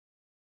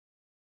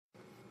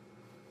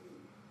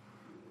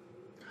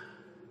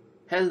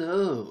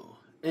Hello,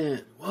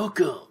 and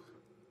welcome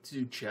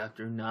to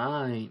Chapter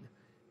 9.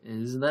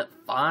 Isn't that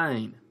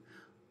fine?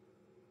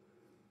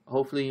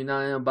 Hopefully you're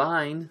not in a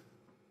bind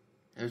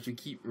as you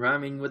keep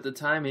rhyming with the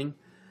timing,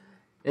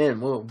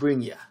 and we'll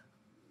bring you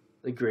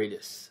the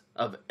greatest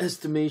of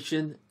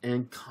estimation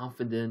and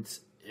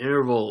confidence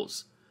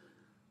intervals.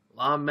 A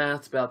lot of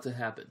math's about to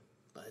happen,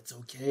 but it's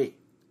okay.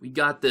 We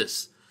got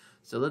this.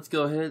 So let's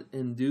go ahead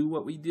and do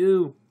what we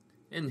do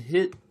and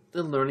hit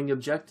the learning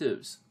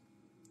objectives.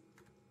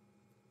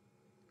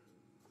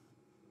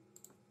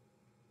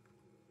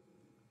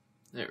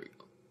 There we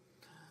go.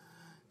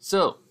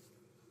 So,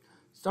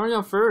 starting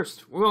out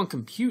first, we're going to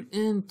compute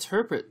and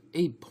interpret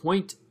a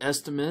point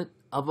estimate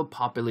of a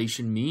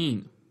population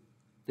mean.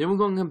 Then we're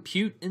going to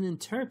compute and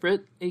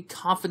interpret a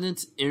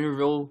confidence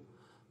interval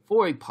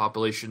for a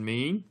population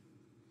mean.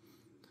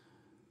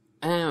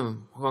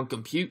 And we're going to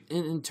compute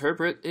and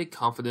interpret a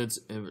confidence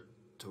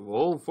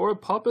interval for a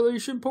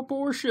population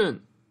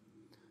proportion.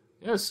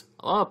 Yes,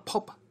 a lot of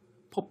pop.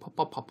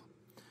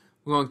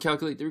 We're going to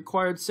calculate the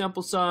required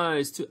sample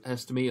size to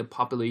estimate a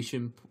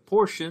population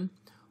proportion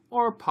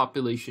or a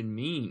population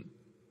mean.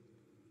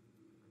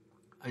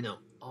 I know,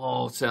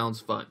 all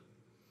sounds fun.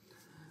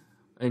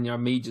 And your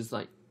me just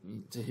like,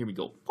 here we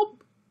go.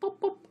 Pop,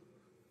 pop, pop.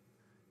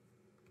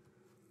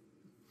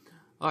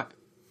 Alright,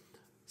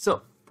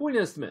 so point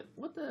estimate.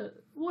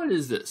 What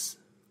is this?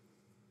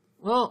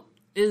 Well,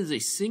 it is a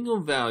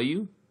single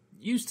value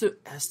used to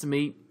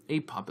estimate a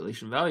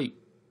population value.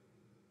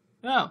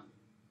 Yeah.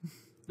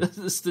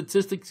 The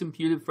statistics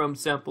computed from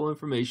sample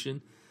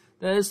information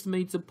that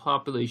estimates a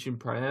population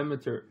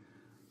parameter.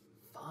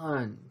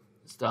 Fun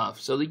stuff.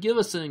 So they give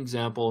us an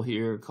example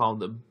here called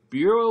the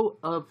Bureau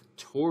of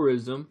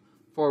Tourism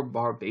for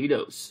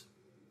Barbados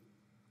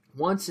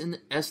wants an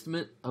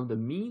estimate of the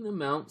mean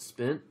amount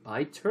spent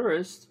by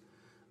tourists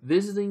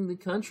visiting the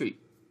country.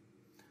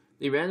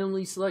 They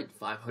randomly select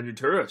 500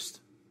 tourists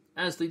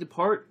as they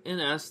depart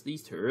and ask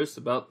these tourists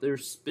about their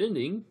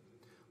spending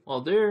while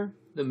there.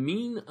 The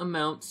mean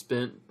amount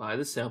spent by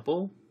the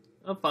sample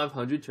of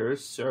 500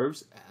 tourists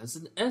serves as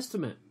an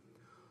estimate,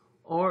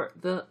 or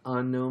the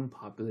unknown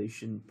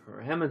population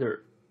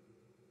parameter.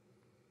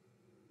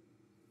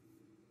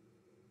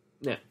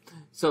 Yeah,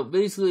 so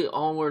basically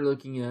all we're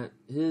looking at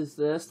is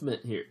the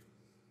estimate here.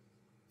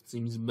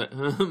 Seems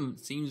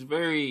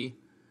very,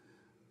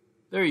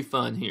 very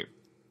fun here.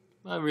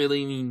 I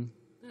really mean,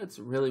 that's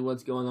really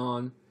what's going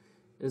on,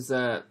 is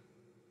that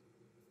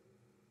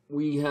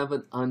we have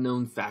an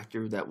unknown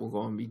factor that we're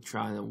going to be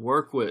trying to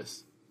work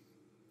with.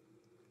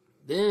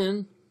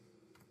 Then,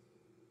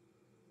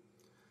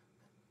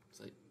 it's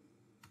like,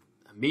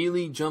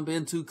 immediately jump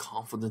into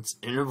confidence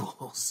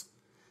intervals.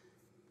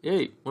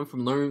 Yay, went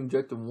from learning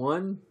objective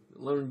 1 to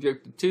learning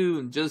objective 2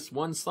 in just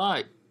one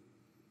slide.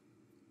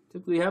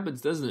 Typically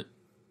happens, doesn't it?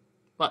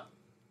 But,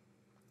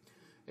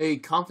 a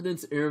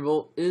confidence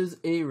interval is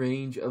a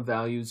range of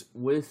values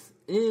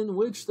within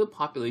which the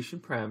population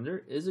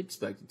parameter is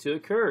expected to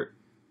occur.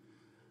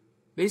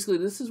 Basically,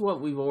 this is what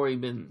we've already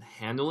been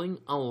handling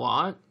a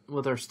lot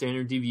with our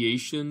standard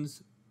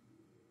deviations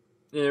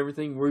and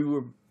everything. We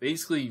were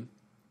basically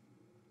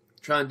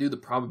trying to do the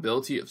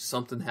probability of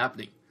something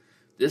happening.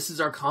 This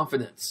is our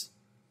confidence.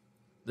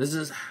 This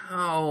is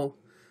how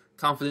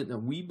confident that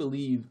we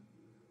believe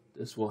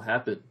this will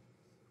happen.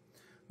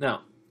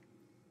 Now,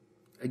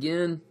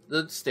 again,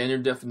 the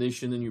standard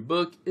definition in your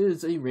book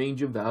is a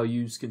range of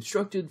values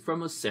constructed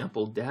from a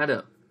sample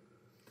data,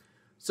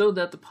 so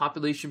that the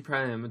population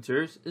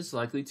parameters is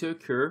likely to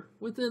occur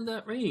within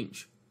that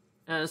range,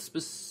 as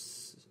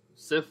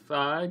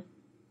specified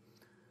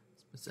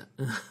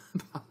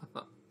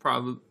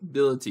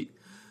probability.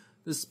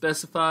 The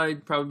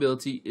specified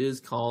probability is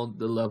called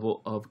the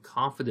level of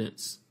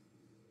confidence.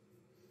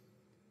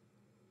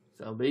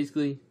 So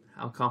basically,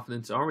 how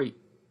confident are we?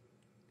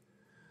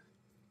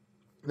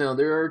 Now,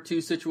 there are two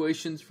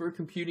situations for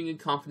computing a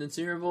confidence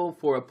interval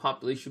for a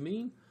population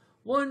mean.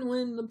 One,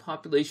 when the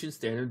population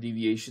standard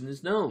deviation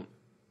is known,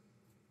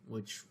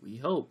 which we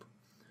hope.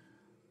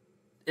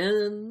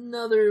 And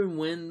another,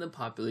 when the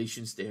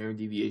population standard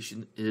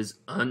deviation is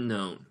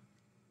unknown.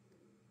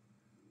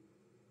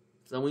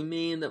 So we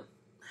may end up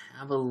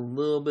have a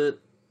little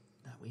bit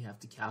that we have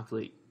to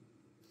calculate.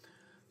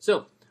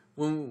 So,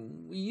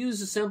 when we use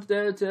the sample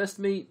data to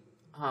estimate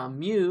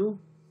mu,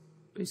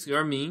 basically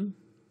our mean,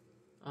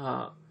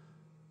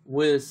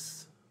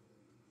 with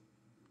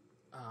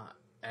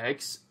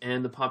x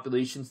and the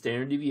population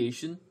standard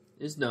deviation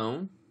is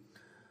known,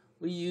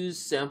 we use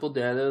sample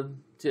data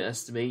to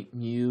estimate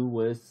mu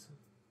with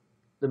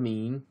the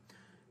mean,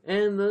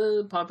 and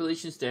the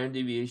population standard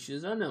deviation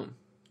is unknown.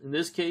 In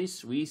this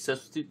case, we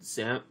substitute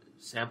the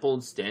sample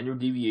standard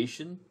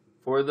deviation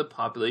for the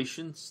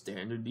population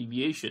standard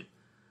deviation.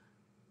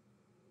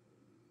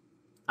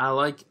 I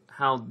like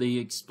how they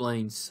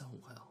explain so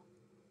well.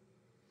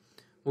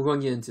 We're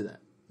going to get into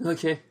that.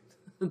 Okay?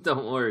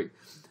 Don't worry.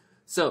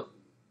 So,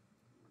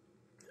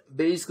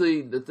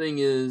 basically, the thing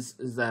is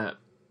that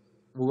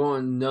we're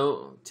going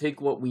to take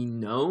what we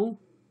know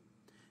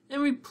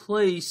and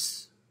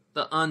replace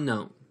the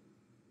unknown.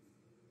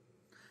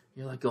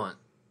 You're like going,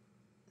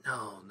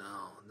 no,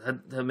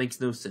 that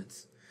makes no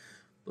sense.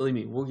 Believe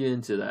me, we'll get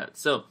into that.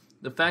 So,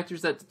 the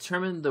factors that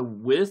determine the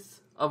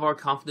width of our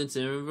confidence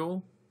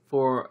interval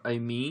for a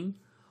mean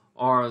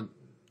are,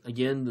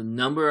 again, the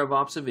number of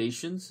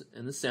observations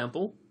in the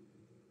sample,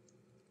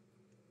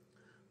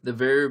 the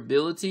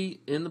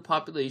variability in the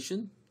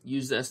population,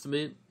 used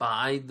estimate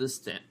by the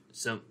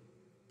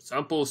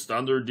sample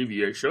standard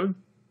deviation,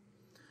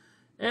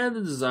 and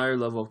the desired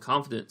level of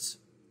confidence.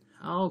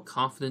 How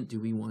confident do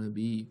we want to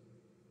be?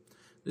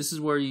 This is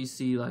where you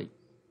see like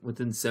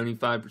within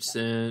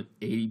 75%,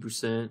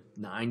 80%,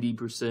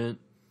 90%.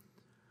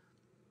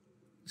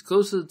 As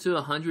close to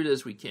 100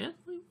 as we can.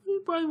 We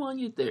probably want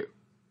to get there.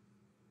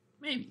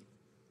 Maybe.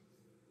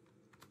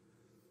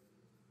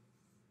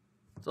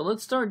 So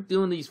let's start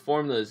doing these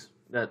formulas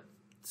that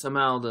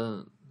somehow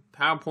the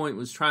PowerPoint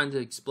was trying to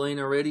explain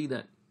already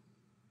that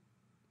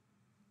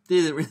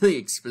didn't really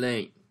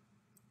explain.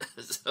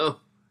 So,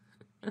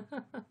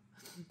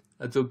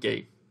 that's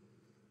okay.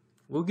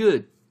 We're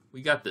good.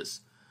 We got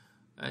this.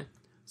 All right?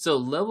 So,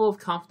 level of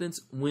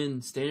confidence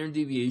when standard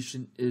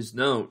deviation is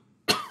known.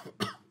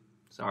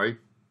 Sorry.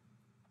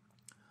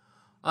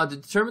 To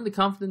determine the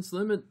confidence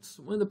limits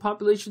when the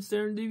population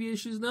standard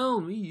deviation is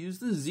known, we use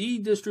the Z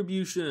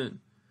distribution.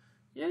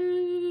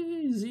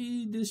 Yay,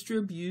 Z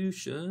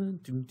distribution.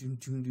 Doom, doom,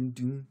 doom, doom,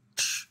 doom.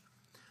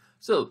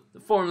 So, the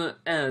formula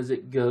as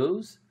it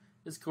goes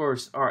is, of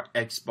course, our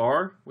X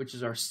bar, which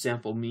is our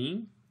sample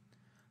mean,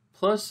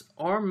 plus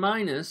R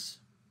minus,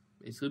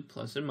 basically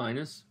plus and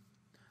minus,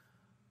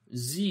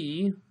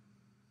 Z,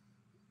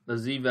 the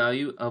Z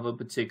value of a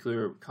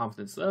particular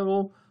confidence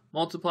level,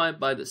 multiplied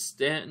by the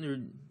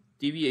standard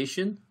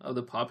deviation of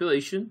the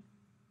population,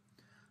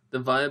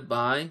 divided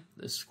by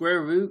the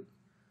square root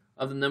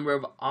of the number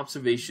of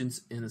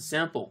observations in the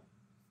sample.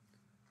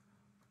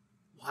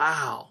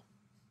 Wow.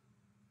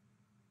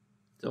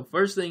 So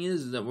first thing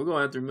is that we're going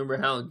to have to remember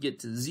how to get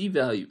to Z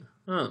value.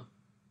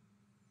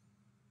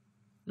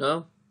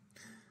 No?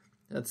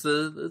 That's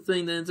the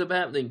thing that ends up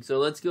happening. So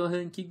let's go ahead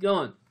and keep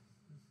going.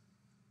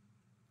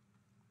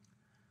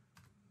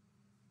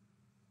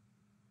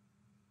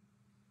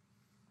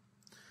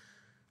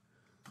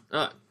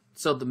 Alright,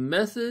 so the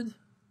method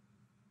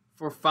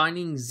for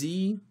finding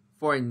Z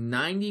for a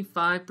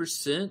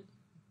 95%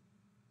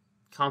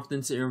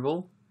 confidence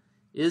interval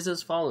is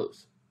as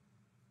follows.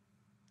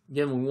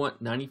 Again, we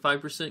want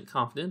 95%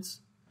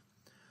 confidence.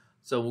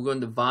 So we're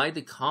going to divide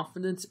the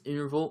confidence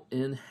interval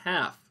in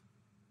half.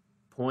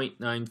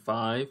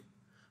 0.95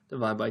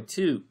 divided by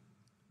 2,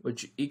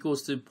 which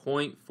equals to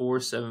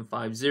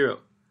 0.4750.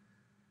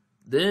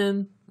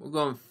 Then we're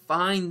going to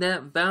find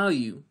that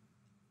value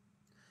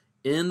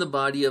in the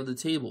body of the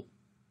table.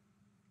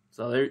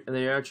 So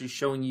they're actually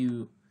showing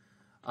you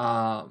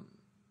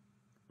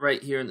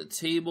right here in the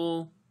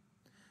table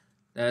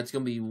that's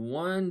going to be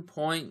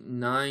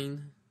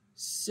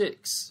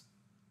 1.96.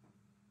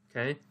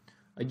 Okay.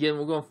 Again,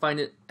 we're going to find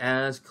it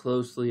as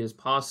closely as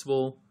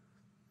possible.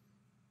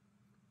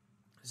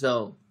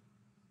 So,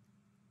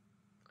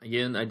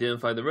 again,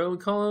 identify the row and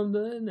column,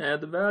 then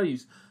add the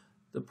values.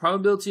 The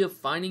probability of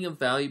finding a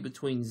value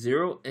between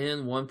 0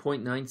 and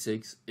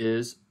 1.96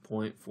 is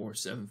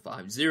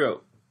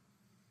 0.4750.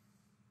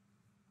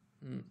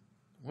 I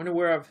wonder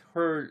where I've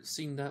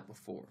seen that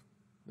before.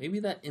 Maybe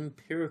that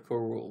empirical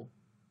rule.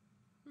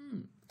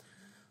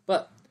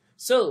 But,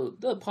 so,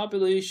 the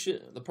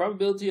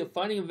probability of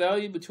finding a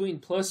value between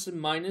plus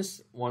and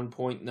minus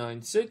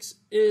 1.96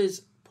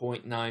 is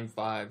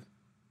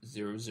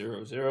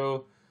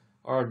 0.95000,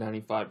 or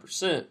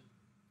 95%.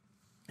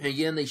 And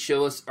again, they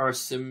show us our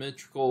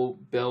symmetrical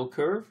bell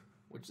curve,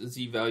 which the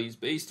Z value is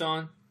based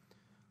on,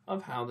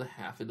 of how to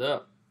half it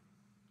up.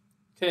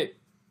 Okay,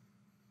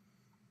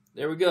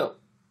 there we go.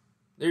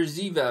 There's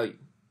Z value.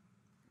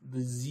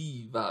 The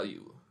Z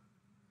value.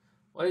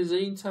 Why is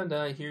it anytime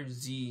that I hear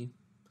Z,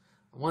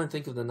 I want to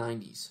think of the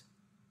 90s.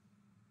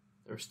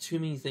 There's too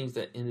many things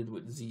that ended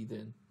with Z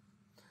then.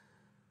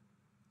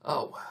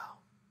 Oh, wow.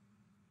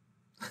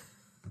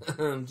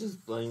 I'm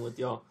just playing with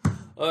y'all.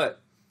 Alright.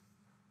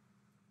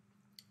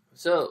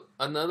 So,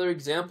 another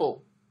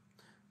example.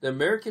 The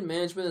American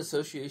Management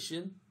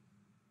Association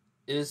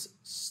is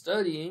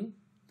studying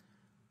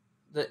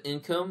the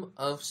income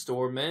of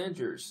store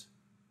managers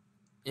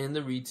in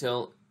the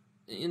retail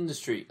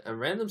industry. A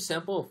random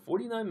sample of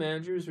 49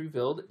 managers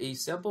revealed a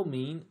sample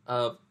mean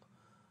of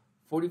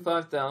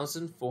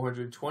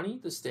 45,420.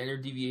 The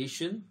standard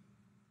deviation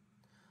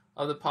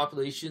of the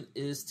population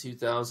is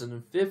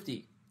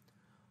 2,050.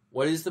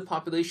 What is the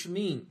population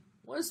mean?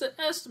 What is the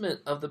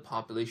estimate of the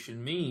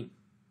population mean?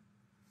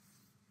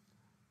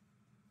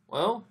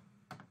 Well,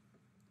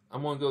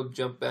 I'm going to go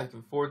jump back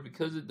and forth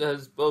because it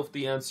does both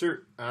the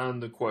answer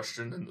and the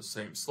question in the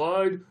same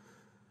slide.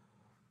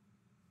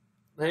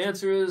 The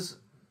answer is,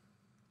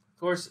 of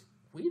course,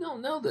 we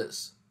don't know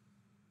this.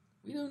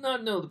 We do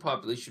not know the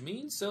population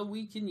mean, so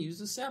we can use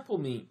the sample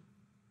mean,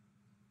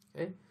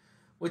 okay,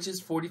 which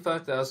is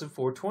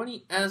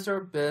 45,420 as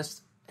our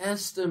best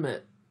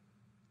estimate.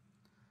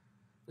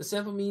 The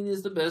sample mean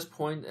is the best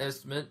point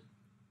estimate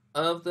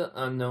of the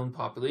unknown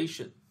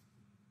population.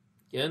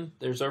 Again,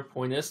 there's our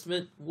point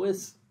estimate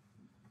with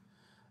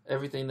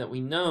everything that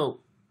we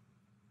know.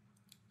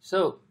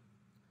 So,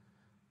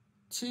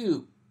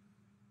 2.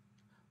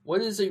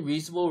 What is a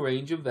reasonable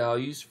range of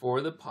values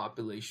for the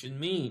population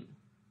mean?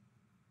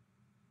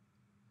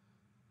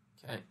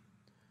 Okay,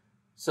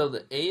 so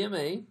the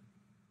AMA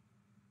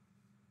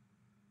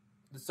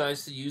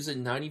decides to use a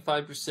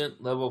 95%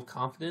 level of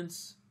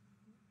confidence.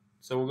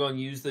 So we're going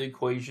to use the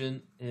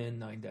equation in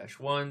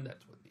 9-1.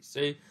 That's what they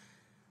say.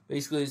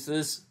 Basically, it's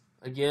this,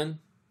 again,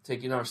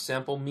 taking our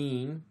sample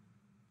mean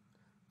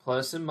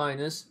plus and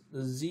minus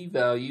the z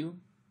value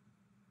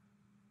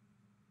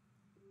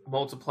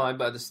multiplied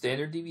by the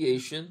standard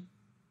deviation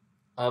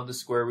of the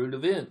square root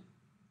of n.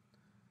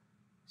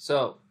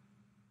 So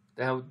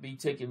that would be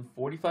taking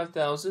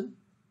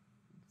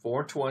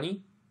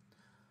 45,420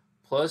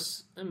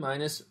 plus and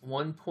minus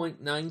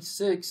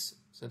 1.96,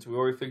 since we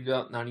already figured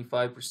out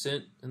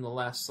 95% in the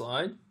last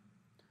slide,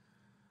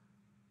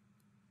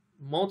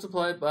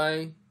 multiplied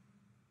by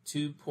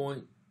 2.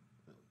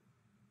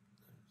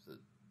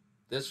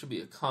 That should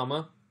be a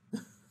comma.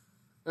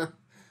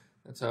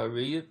 That's how I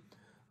read it.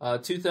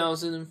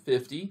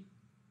 2,050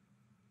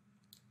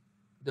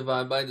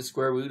 divided by the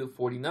square root of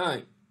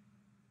 49.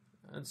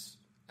 That's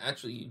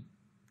actually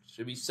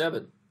should be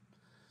 7.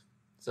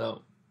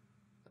 So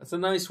that's a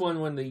nice one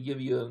when they give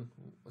you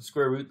a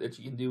square root that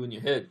you can do in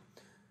your head.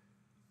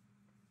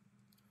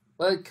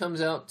 But it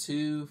comes out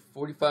to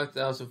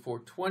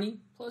 45,420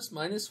 plus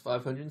minus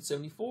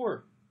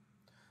 574.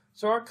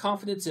 So our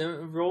confidence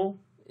interval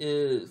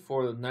is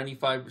for the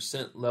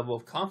 95% level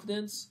of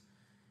confidence.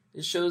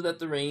 It shows that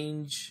the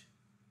range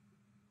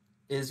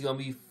is going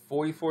to be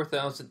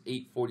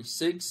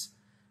 44,846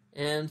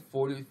 and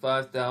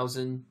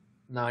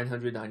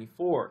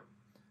 45,994.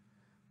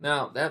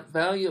 Now, that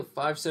value of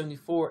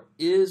 574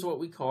 is what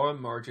we call a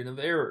margin of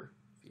error.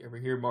 If you ever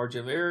hear margin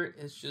of error,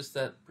 it's just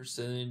that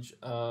percentage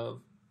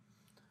of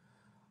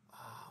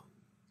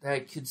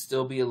that could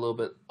still be a little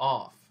bit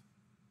off.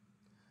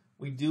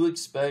 We do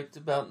expect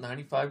about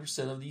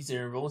 95% of these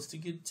intervals to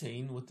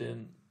contain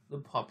within the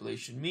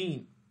population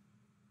mean.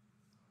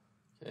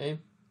 Okay,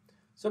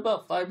 so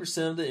about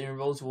 5% of the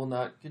intervals will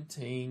not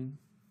contain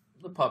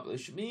the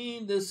population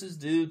mean. This is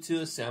due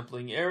to a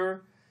sampling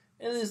error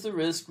and is the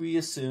risk we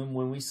assume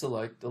when we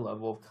select the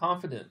level of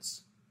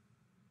confidence.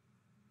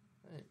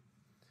 Right.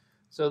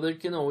 So there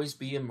can always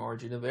be a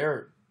margin of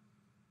error.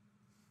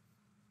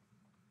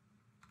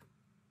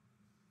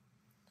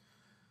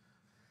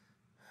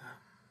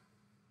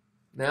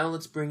 Now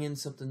let's bring in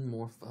something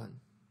more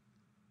fun.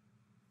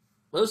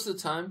 Most of the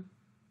time,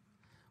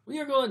 we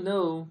are going to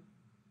know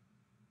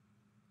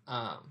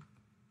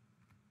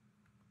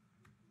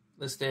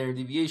the standard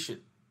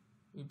deviation.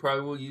 We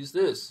probably will use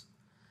this.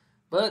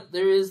 But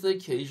there is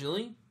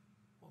occasionally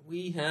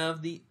we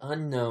have the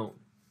unknown.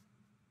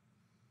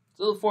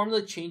 So the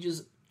formula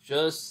changes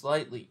just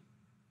slightly.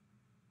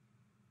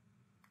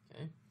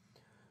 Okay.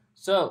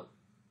 So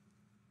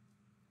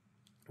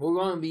we're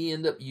going to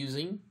end up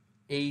using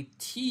a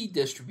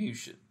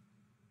t-distribution.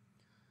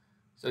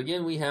 So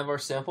again, we have our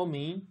sample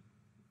mean,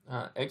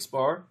 x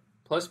bar,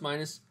 plus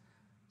minus,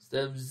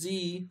 instead of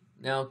z,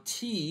 now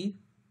t,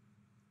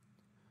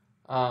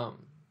 a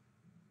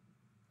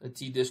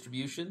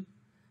t-distribution,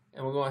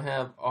 and we're going to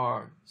have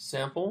our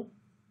sample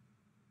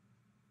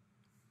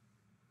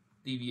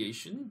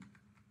deviation.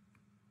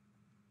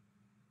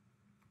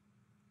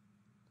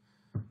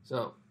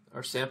 So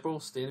our sample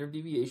standard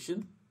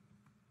deviation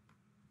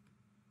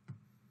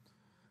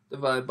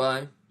divided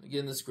by,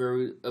 again, the square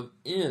root of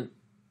n.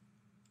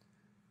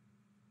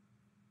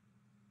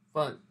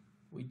 Fun.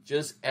 We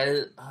just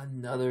added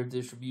another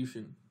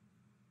distribution.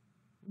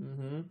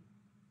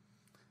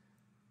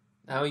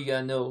 Now you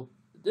gotta know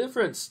the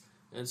difference.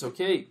 And it's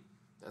okay.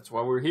 That's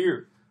why we're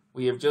here.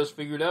 We have just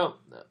figured out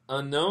that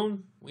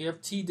unknown, we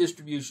have t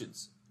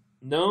distributions.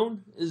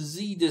 Known is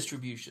z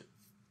distribution.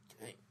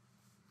 Okay.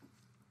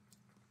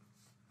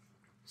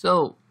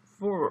 So,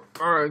 for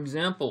our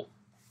example,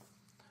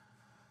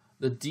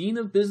 the Dean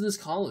of Business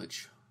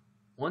College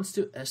wants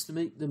to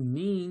estimate the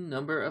mean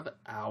number of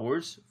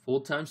hours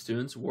full-time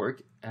students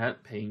work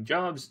at paying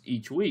jobs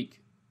each week.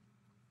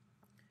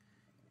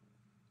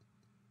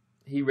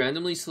 He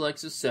randomly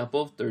selects a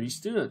sample of 30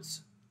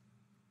 students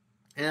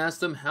and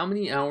asks them how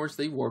many hours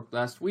they worked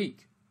last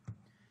week.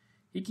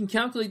 He can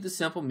calculate the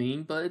sample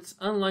mean, but it's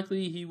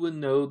unlikely he would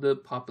know the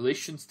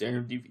population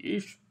standard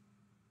deviation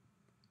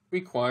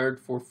required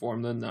for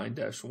Formula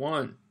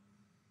 9-1.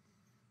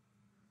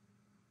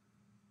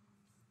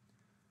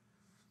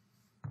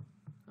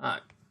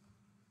 Alright,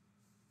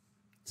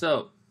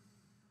 so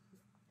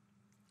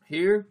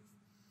here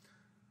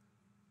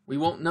we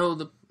won't know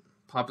the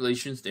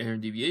population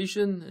standard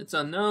deviation. It's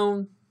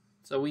unknown,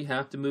 so we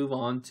have to move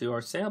on to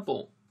our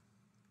sample.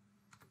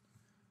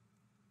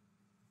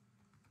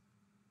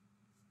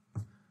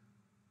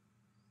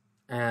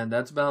 And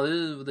that's about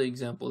it with the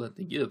example that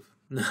they give.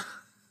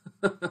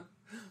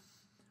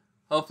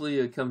 Hopefully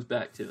it comes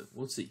back to it.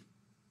 We'll see.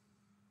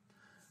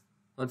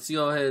 Let's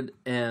go ahead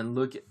and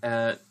look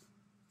at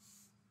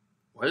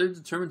Why did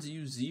it determine to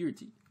use Z or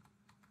T?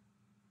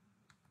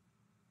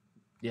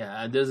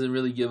 Yeah, it doesn't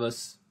really give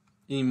us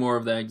any more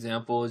of that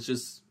example. It's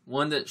just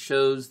one that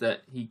shows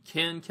that he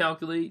can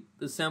calculate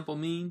the sample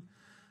mean,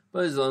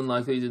 but is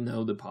unlikely to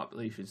know the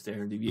population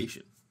standard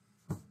deviation.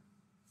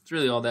 That's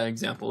really all that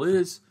example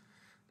is.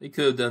 They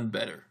could have done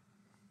better.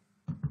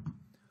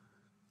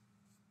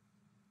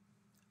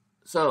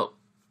 So,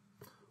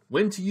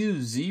 when to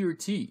use Z or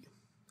T?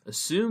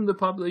 Assume the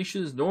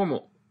population is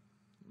normal.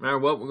 No matter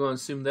what, we're going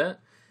to assume that.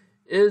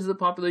 Is the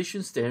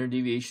population standard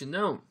deviation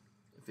known?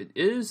 If it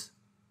is,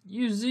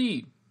 use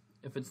Z.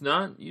 If it's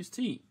not, use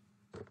T.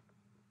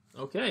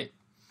 Okay.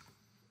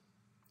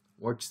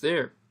 Works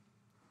there.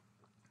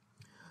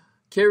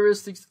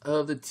 Characteristics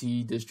of the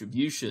T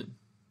distribution.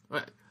 All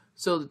right.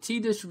 So the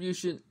T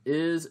distribution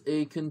is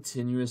a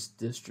continuous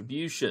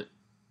distribution.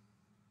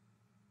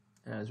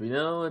 As we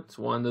know, it's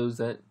one of those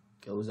that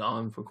goes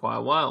on for quite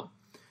a while.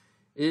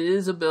 It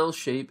is a bell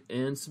shape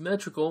and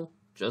symmetrical,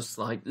 just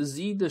like the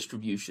Z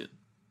distribution.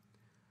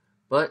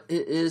 But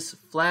it is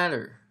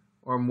flatter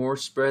or more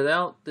spread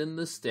out than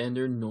the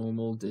standard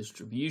normal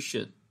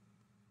distribution.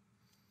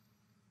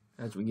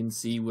 As we can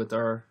see with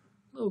our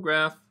little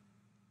graph,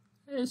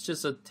 it's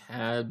just a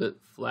tad bit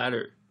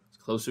flatter.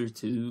 It's closer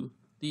to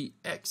the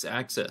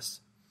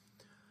x-axis.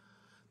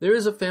 There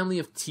is a family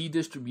of T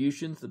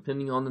distributions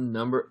depending on the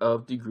number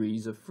of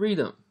degrees of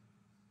freedom.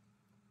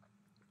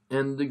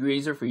 And the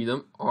degrees of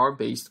freedom are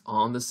based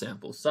on the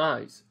sample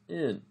size,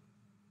 n.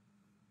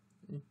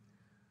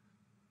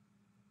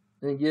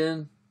 And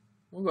again,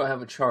 we're going to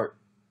have a chart.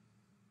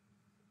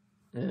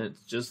 And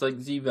it's just like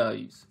Z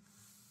values.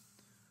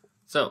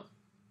 So,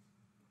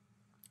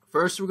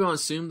 first we're going to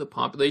assume the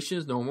population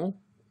is normal.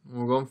 And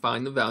we're going to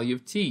find the value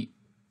of T.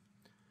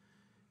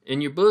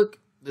 In your book,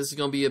 this is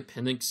going to be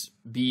Appendix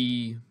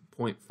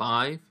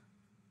B.5,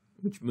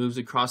 which moves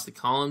across the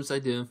columns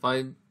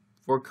identified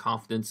for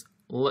confidence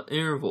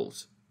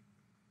intervals.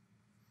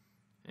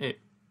 Okay.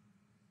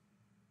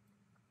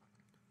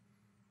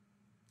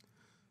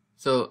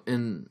 So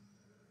in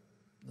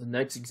the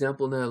next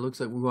example that it looks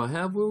like we're going to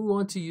have, we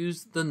want to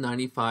use the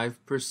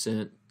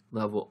 95%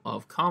 level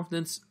of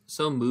confidence.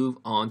 So move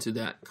on to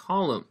that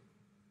column.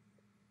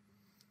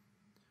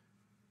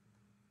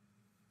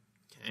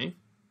 Okay.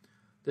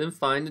 Then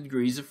find the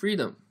degrees of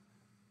freedom.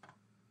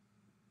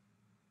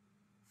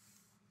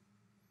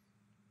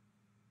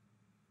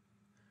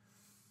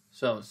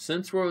 So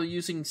since we're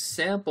using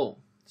sample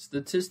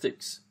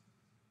statistics,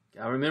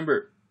 gotta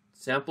remember,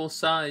 sample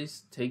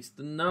size takes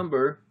the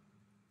number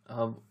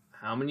of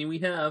how many we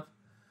have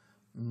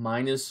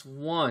minus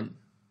 1.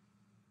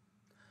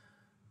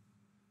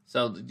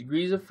 So the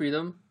degrees of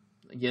freedom,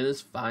 again,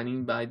 is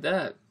finding by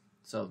that.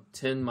 So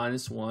 10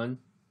 minus 1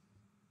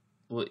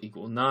 will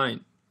equal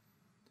 9.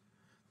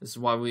 This is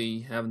why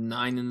we have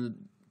 9 in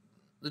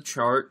the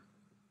chart.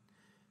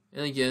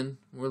 And again,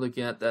 we're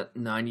looking at that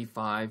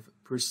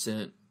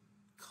 95%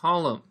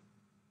 column.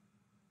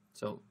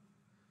 So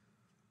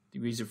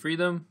degrees of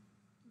freedom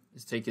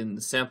is taking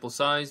the sample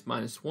size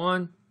minus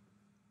 1.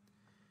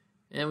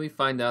 And we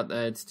find out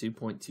that it's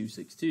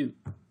 2.262.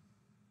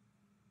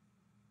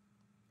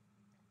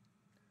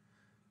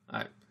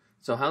 Alright,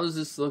 so how does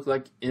this look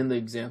like in the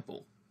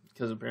example?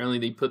 Because apparently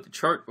they put the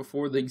chart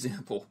before the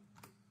example.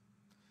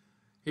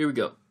 Here we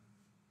go.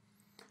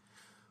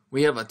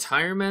 We have a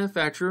tire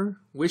manufacturer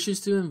wishes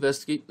to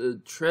investigate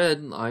the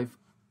tread life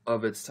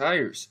of its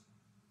tires.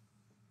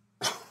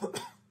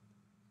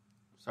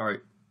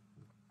 Sorry.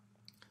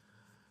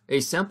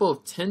 A sample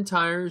of 10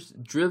 tires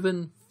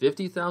driven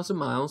 50,000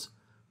 miles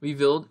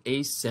revealed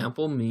a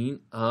sample mean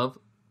of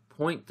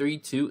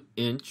 0.32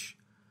 inch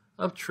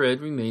of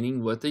tread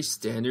remaining with a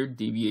standard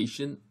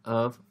deviation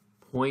of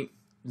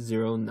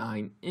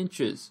 0.09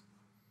 inches.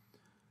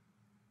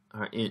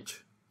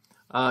 Inch.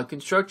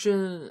 Construct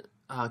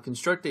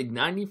a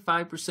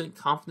 95%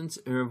 confidence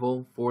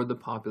interval for the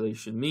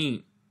population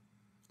mean.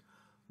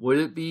 Would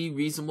it be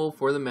reasonable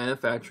for the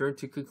manufacturer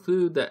to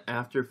conclude that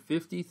after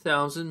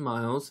 50,000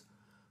 miles,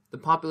 the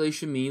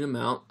population mean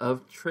amount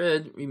of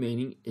tread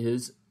remaining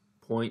is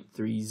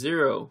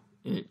 0.30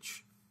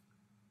 inch?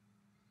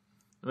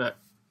 Alright.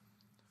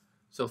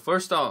 So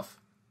first off,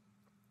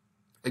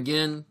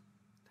 again,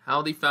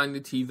 how they find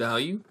the T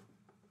value?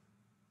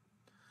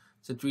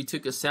 Since we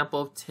took a sample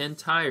of 10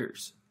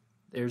 tires,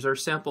 there's our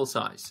sample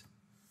size.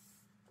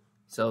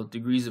 So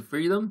degrees of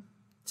freedom,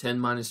 10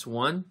 minus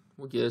 1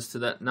 will get us to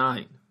that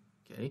 9.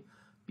 Okay.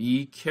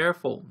 Be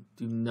careful.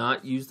 Do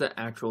not use the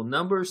actual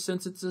number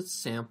since it's a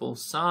sample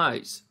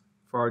size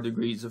for our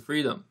degrees of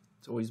freedom.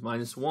 It's always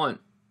minus 1.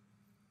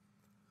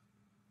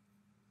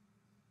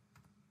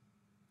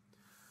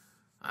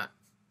 Alright.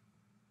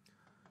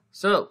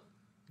 So,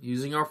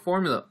 using our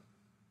formula,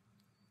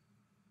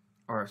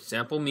 our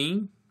sample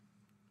mean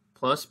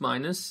plus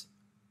minus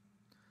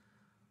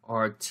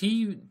our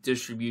T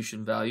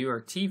distribution value, our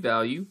T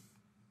value,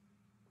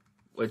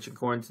 which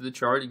according to the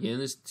chart again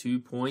is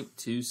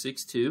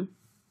 2.262.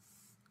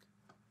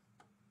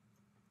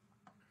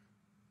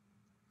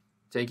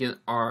 Taking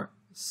our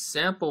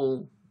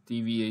sample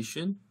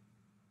deviation,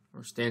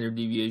 or standard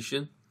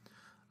deviation,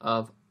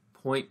 of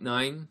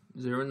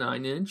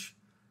 0.909 inch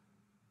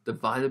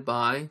divided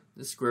by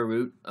the square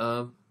root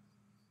of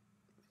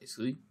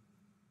basically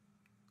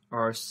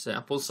our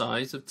sample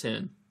size of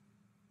 10.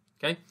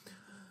 Okay?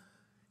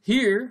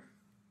 Here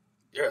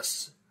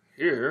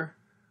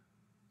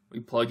we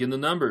plug in the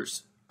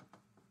numbers.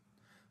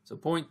 So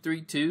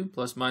 0.32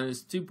 plus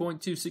minus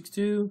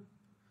 2.262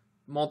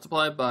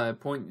 multiplied by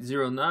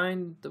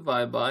 0.09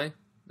 divided by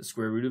the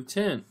square root of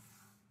 10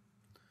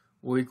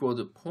 will equal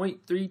to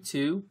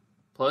 0.32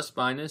 plus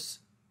minus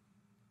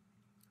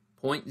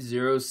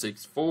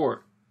 0.064.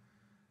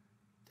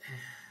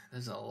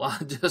 There's a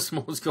lot of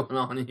decimals going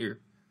on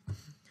here.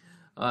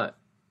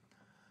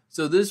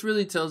 So this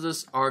really tells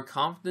us our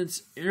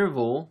confidence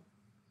interval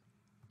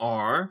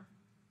are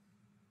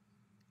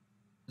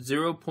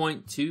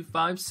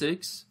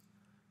 0.256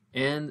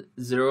 and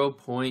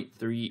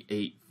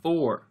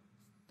 0.384,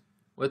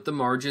 with the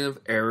margin of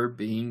error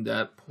being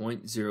that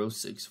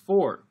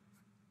 0.064.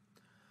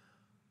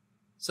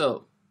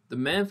 So the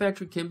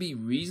manufacturer can be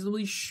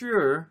reasonably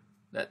sure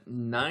that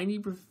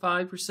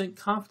 95%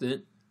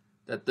 confident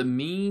that the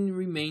mean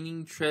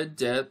remaining tread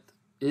depth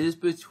is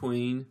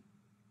between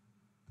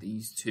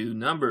these two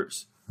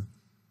numbers.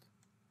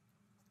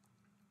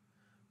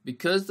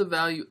 Because the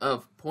value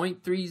of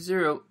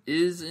 0.30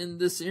 is in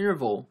this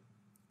interval,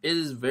 it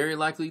is very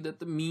likely that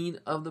the mean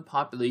of the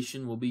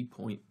population will be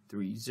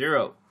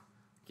 0.30.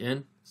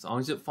 Again, as long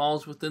as it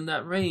falls within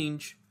that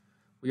range,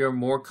 we are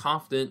more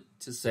confident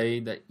to say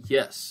that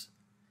yes,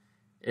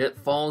 it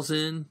falls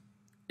in.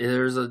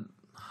 There's a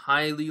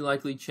highly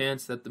likely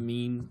chance that the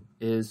mean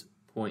is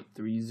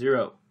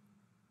 0.30.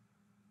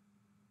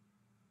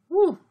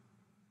 Woo!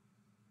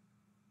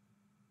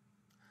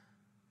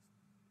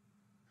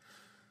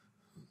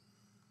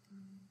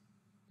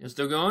 You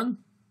still going?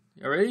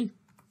 You ready?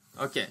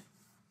 Okay.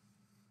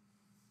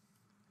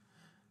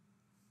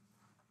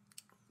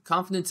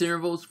 Confidence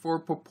intervals for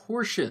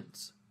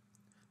proportions.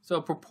 So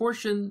a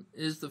proportion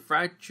is the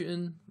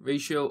fraction,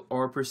 ratio,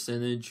 or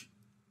percentage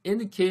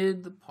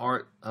indicated the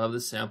part of the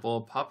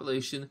sample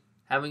population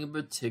having a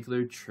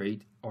particular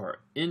trait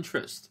or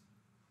interest.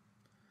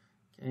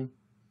 Okay.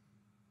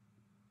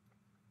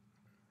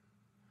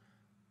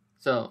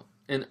 So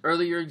in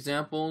earlier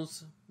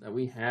examples that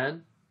we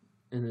had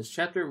in this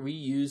chapter, we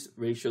used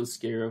ratio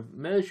scale of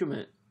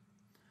measurement.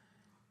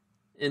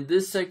 In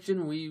this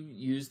section, we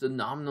use the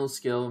nominal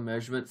scale of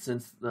measurement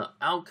since the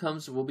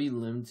outcomes will be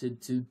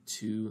limited to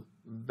 2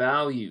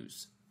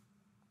 values.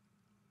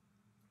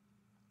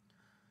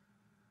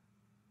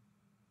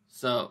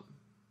 So,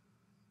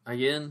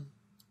 again,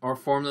 our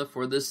formula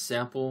for this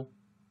sample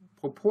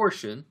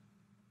proportion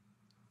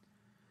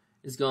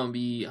is going to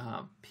be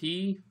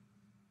P,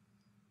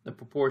 the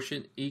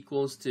proportion,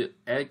 equals to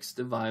X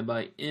divided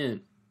by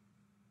N.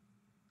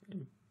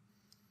 Okay.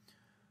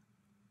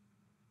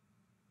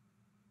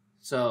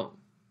 So,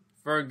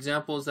 for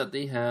examples that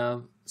they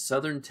have,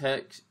 Southern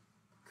Tech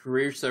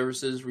Career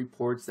Services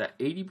reports that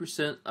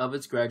 80% of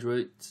its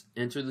graduates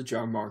enter the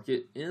job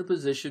market in a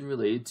position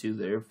related to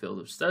their field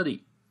of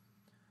study.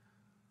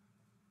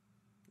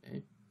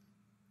 Okay.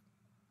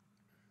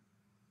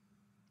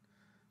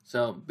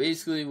 So,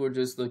 basically, we're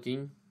just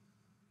looking,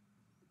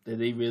 did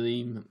they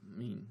really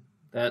mean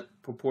that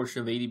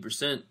proportion of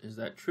 80%, is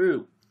that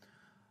true?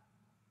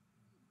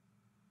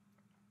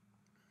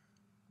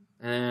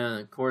 And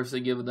of course, they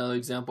give another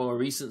example. A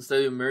recent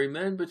study of married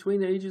men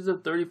between the ages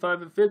of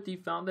 35 and 50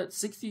 found that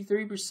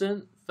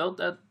 63% felt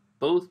that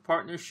both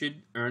partners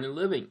should earn a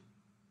living.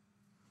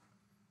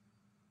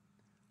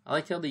 I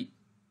like how they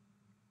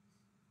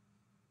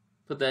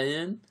put that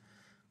in.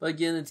 But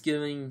again, it's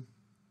giving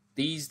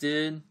these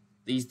did,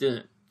 these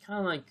didn't.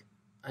 Kind of like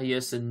a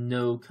yes and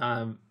no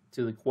kind of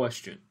to the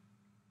question.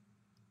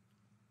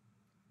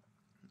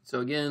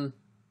 So again,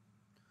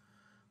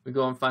 we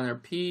go and find our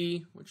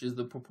P, which is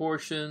the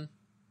proportion,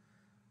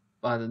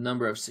 by the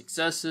number of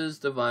successes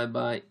divided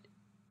by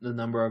the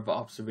number of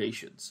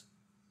observations.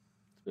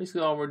 That's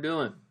basically all we're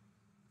doing.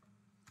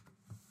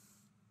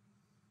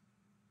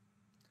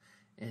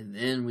 And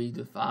then we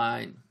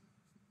define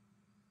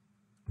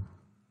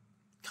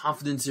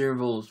confidence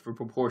intervals for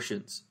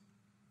proportions.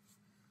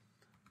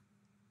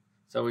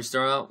 So we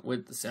start out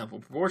with the sample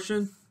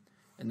proportion,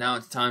 and now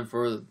it's time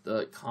for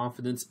the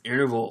confidence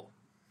interval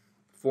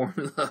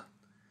formula.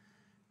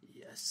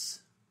 Yes.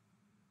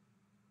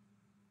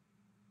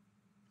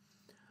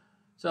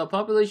 So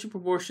population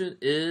proportion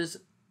is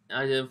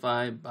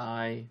identified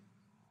by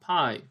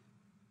pi.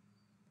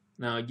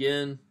 Now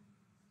again,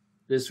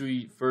 this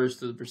refers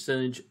to the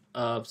percentage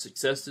of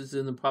successes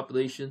in the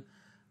population,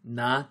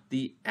 not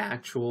the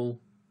actual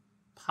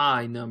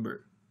pi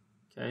number.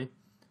 Okay?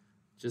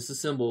 Just a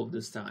symbol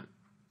this time.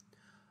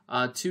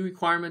 2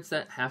 requirements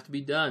that have to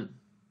be done.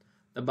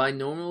 The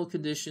binomial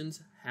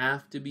conditions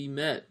have to be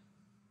met.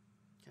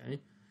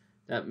 Okay?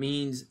 That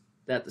means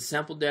that the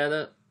sample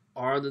data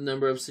are the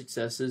number of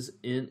successes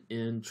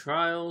in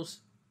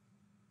trials.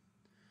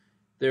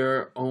 There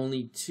are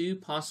only 2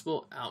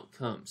 possible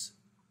outcomes.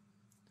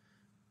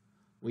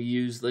 We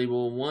use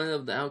label one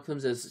of the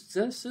outcomes as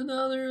success and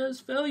other as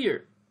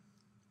failure.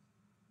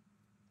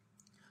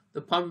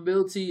 The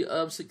probability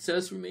of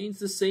success remains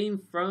the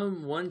same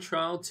from one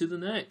trial to the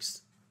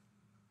next.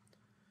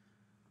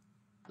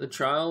 The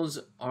trials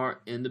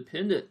are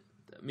independent.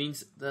 That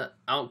means the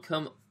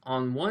outcome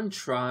on one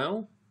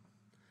trial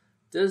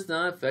does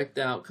not affect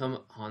the outcome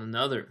on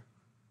another.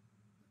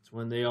 It's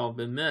when they all have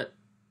been met.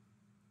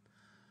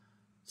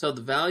 So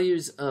the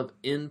values of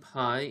n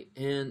pi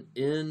and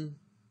n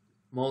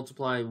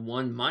multiply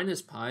 1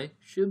 minus pi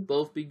should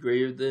both be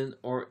greater than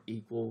or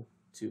equal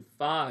to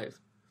 5.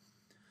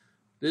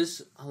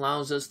 This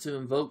allows us to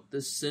invoke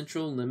the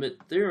central limit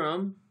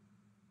theorem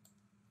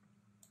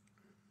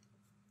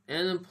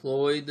and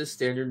employ the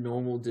standard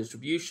normal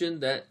distribution,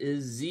 that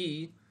is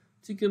z,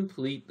 to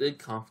complete the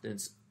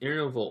confidence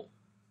interval.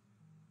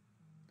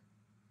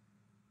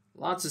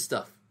 Lots of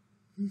stuff.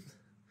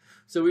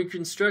 So we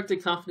construct a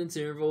confidence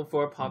interval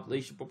for a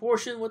population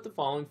proportion with the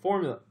following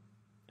formula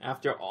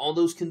after all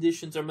those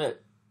conditions are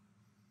met.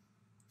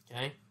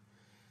 Okay?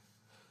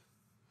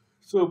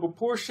 So a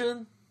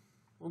proportion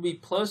will be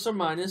plus or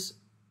minus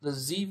the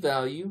z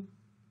value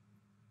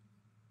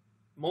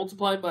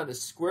multiplied by the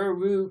square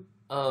root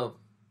of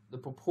the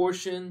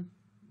proportion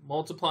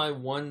multiply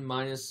 1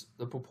 minus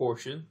the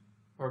proportion,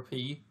 or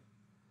p,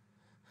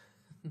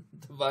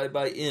 divided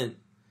by n.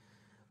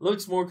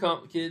 Looks more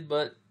complicated,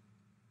 but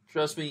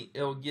trust me,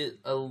 it'll get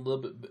a little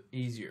bit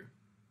easier.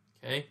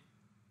 Okay?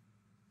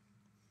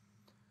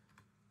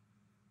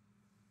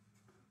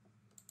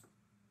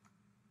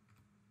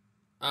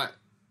 Alright.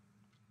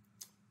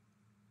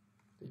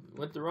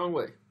 Went the wrong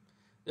way.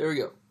 There we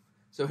go.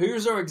 So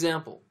here's our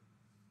example.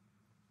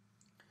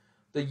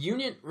 The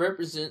Union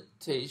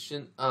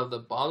Representation of the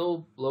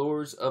Bottle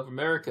Blowers of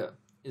America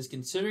is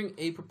considering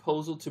a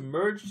proposal to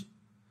merge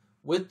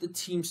with the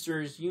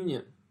Teamsters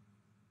Union.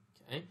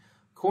 Okay?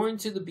 According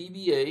to the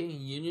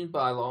BBA union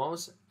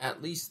bylaws,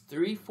 at least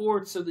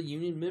 3/4 of the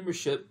union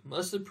membership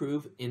must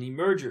approve any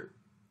merger.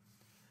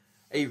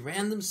 A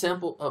random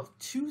sample of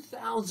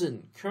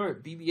 2,000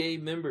 current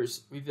BBA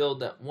members revealed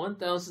that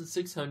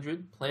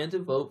 1,600 plan to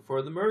vote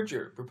for the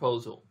merger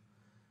proposal.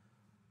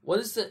 What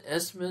is the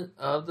estimate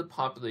of the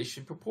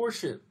population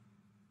proportion?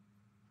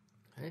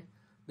 Okay.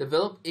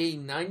 Develop a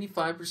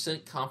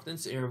 95%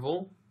 confidence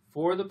interval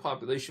for the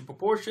population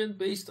proportion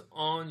based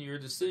on your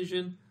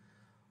decision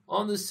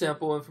on the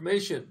sample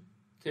information.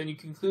 Can you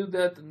conclude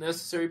that the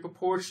necessary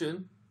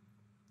proportion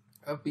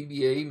of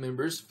BBA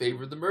members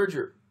favor the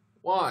merger?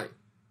 Why?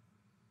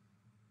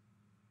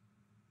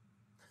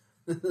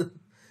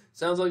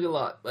 Sounds like a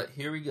lot, but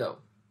here we go.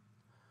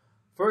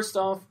 First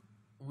off,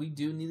 we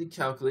do need to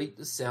calculate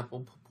the sample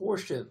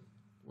proportion,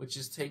 which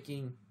is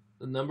taking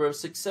the number of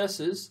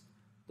successes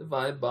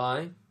divided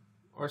by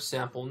our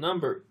sample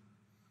number.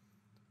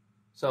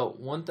 So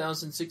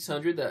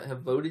 1,600 that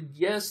have voted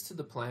yes to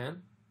the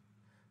plan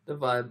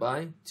divided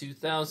by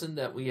 2,000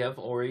 that we have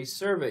already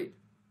surveyed.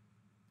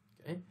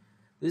 Okay,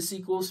 this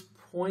equals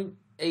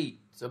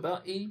 0.8. So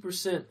about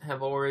 80%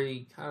 have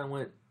already kind of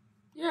went,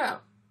 yeah,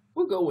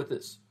 we'll go with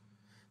this.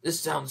 This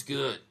sounds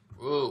good.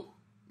 Whoa,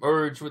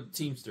 merge with the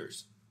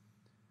Teamsters.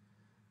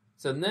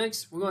 So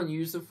next, we're going to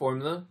use the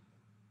formula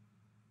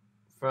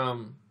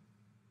from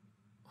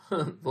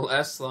the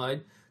last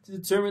slide to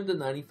determine the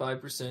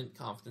 95%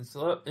 confidence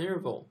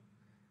interval.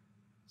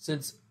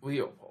 Since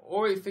we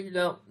already figured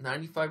out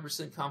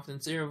 95%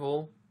 confidence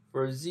interval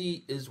for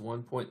z is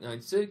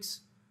 1.96,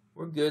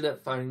 we're good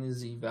at finding the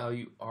z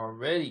value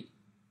already.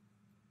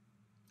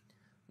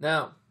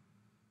 Now,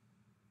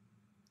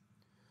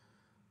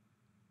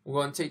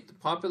 we're going to take the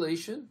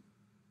proportion,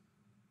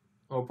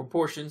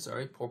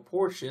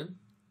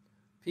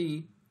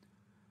 p,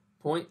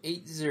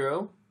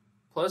 0.80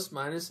 plus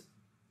minus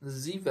the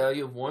z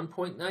value of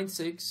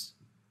 1.96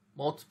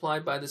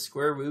 multiplied by the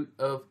square root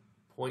of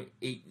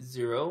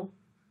 0.80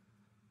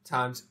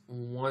 times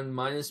 1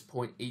 minus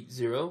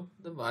 0.80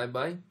 divided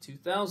by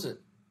 2,000.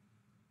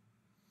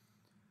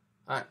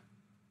 Alright.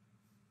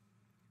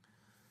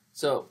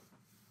 So,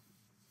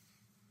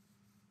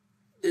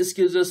 this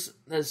gives us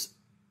this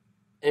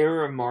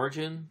error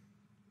margin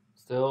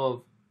still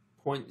of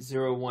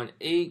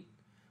 0.018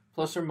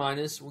 plus or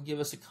minus will give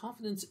us a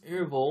confidence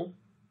interval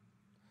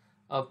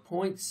of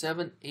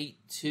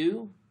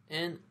 0.782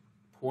 and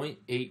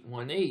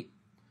 0.818.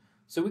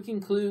 So we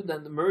conclude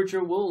that the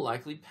merger will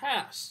likely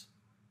pass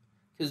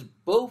because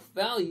both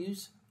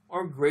values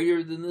are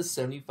greater than the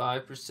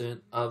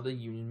 75% of the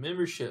union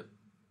membership.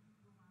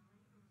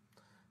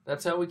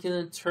 That's how we can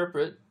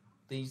interpret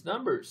these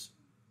numbers.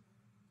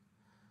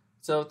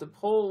 So if the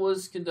poll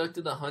was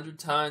conducted 100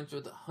 times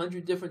with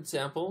 100 different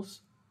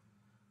samples,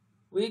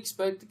 we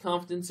expect the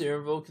confidence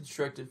interval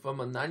constructed from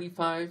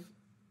 95%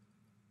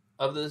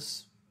 of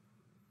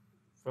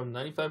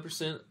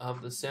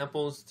the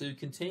samples to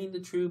contain the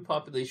true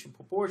population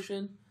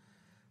proportion.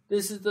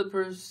 This is the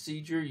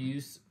procedure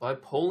used by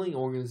polling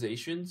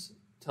organizations,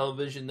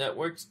 television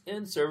networks,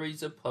 and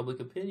surveys of public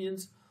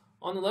opinions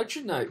on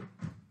election night.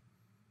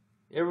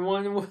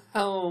 Everyone,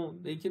 well,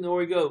 they can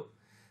already go,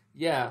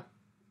 yeah,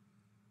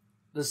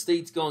 the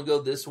state's going to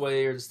go this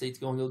way or the state's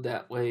going to go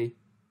that way.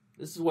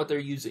 This is what they're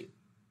using.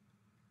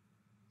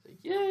 Like,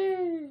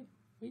 yay!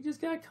 We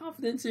just got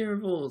confidence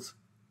intervals.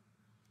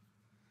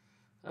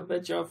 I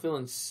bet y'all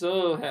feeling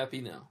so happy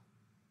now.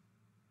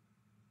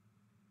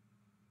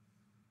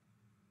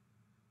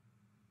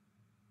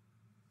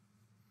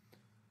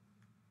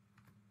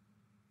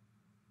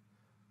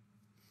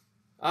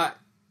 Alright.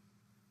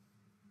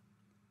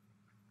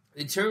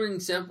 Determining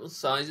sample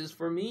sizes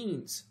for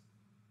means.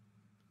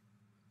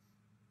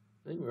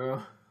 I think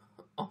we're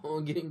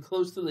all getting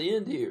close to the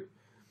end here.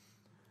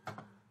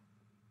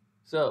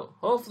 So,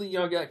 hopefully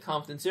y'all got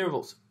confidence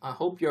intervals. I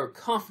hope you're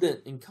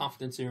confident in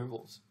confidence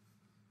intervals.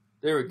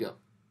 There we go.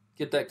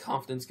 Get that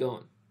confidence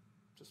going.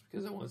 Just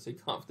because I want to say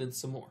confidence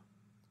some more.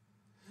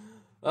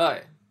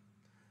 Alright.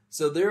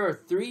 So there are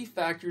 3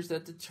 factors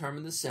that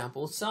determine the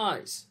sample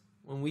size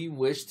when we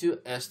wish to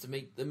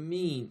estimate the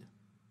mean.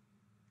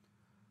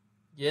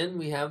 Again,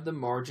 we have the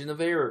margin of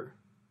error.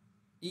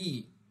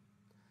 E.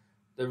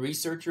 The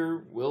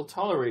researcher will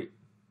tolerate.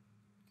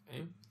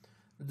 Okay.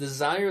 The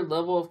desired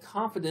level of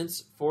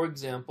confidence, for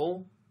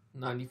example,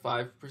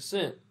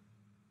 95%.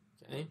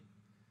 Okay.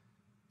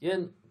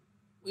 Again,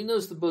 we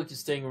notice the book is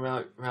staying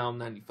around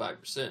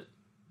 95%.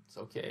 It's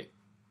okay.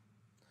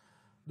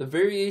 The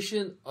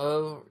variation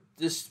of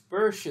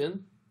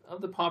dispersion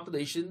of the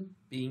population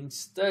being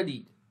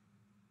studied.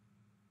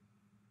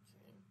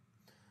 Okay.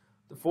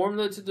 The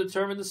formula to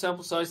determine the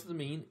sample size of the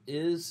mean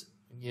is,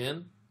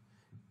 again,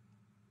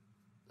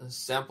 the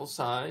sample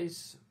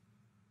size.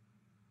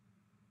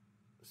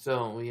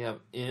 So we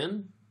have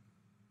n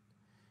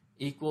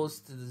equals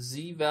to the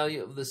z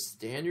value of the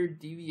standard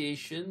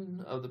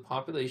deviation of the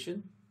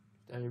population,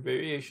 standard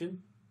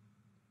variation,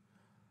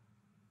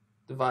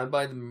 divided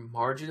by the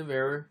margin of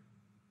error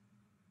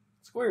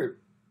squared.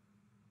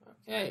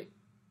 Okay.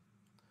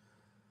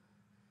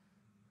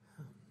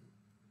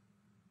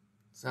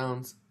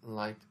 Sounds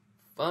like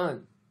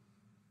fun.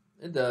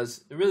 It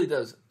does. It really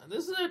does. And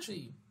this is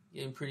actually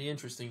getting pretty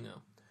interesting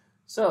now.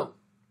 So,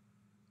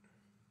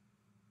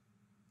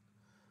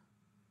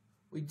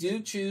 we do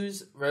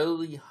choose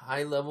relatively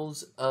high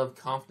levels of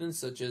confidence,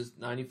 such as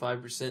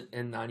 95%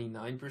 and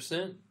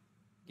 99%.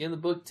 Again, the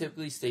book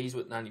typically stays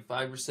with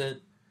 95%,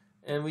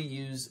 and we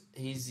use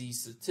hazy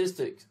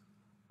statistics.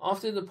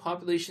 Often the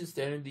population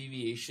standard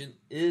deviation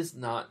is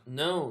not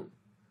known,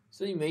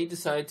 so you may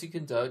decide to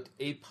conduct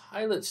a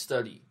pilot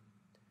study,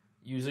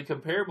 use a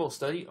comparable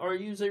study, or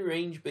use a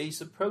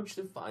range-based approach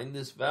to find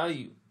this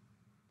value.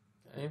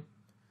 Okay,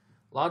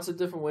 lots of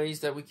different ways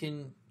that we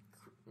can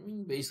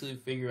basically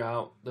figure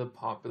out the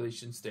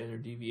population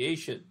standard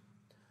deviation.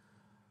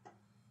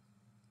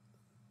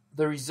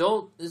 The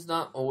result is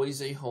not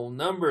always a whole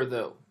number,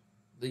 though.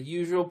 The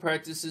usual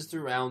practice is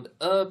to round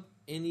up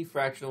any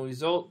fractional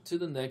result to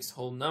the next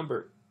whole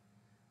number.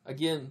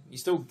 Again, you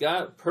still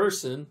got a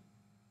person,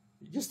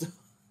 you just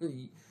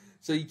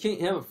so you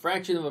can't have a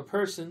fraction of a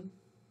person.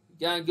 You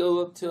gotta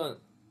go up to a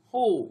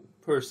whole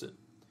person.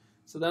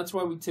 So that's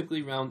why we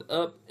typically round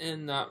up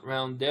and not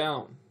round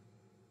down.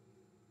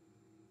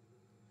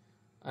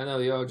 I know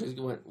y'all just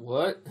went,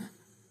 what?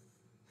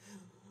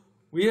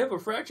 We have a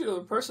fraction of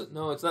a person?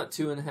 No, it's not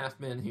 2.5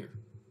 men here.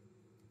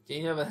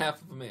 Can't have a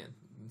half of a man.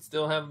 You can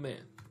still have a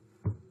man.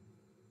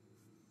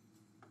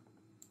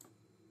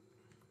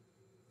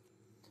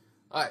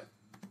 Alright.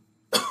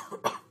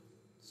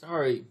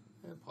 Sorry.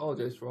 I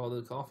apologize for all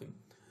the coughing.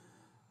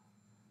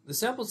 The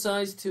sample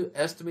size to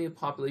estimate a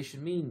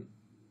population mean.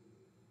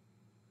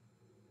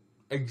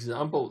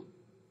 Example.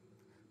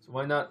 So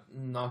why not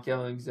knock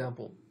out an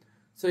example?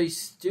 So a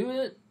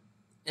student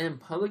in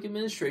public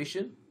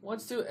administration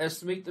wants to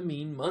estimate the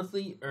mean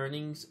monthly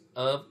earnings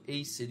of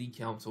a city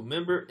council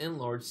member in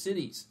large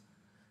cities.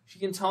 She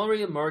can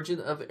tolerate a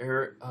margin of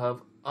error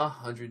of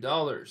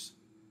 $100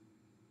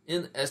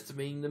 in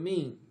estimating the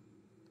mean.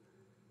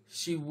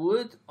 She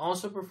would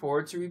also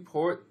prefer to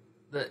report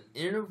the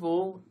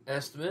interval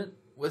estimate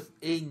with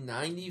a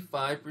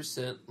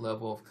 95%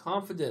 level of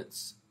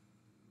confidence.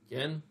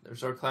 Again,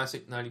 there's our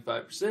classic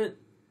 95%,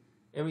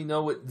 and we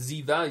know what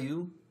z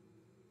value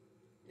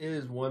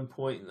is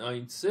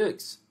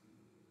 1.96.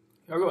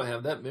 You're going to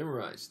have that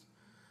memorized.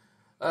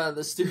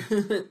 The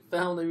student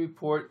found a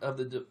report of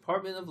the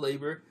Department of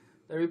Labor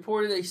that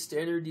reported a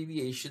standard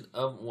deviation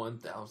of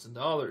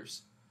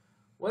 $1,000.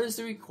 What is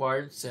the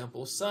required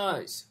sample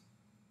size?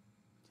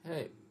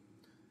 Okay,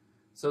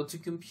 so to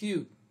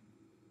compute,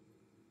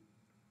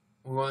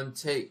 we're going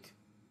to take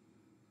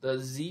the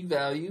z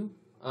value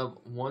of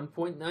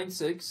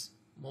 1.96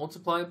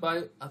 multiplied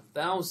by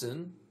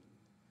 1,000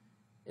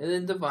 and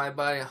then divide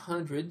by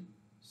 100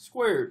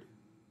 squared.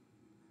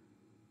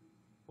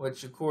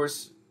 Which, of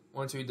course,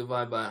 once we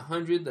divide by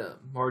 100, the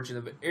margin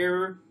of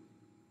error,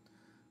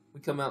 we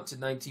come out to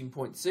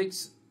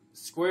 19.6.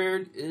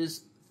 Squared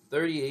is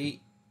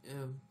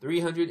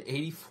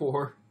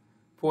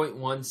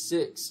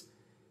 384.16.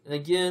 And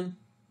again,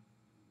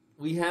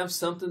 we have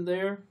something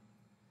there.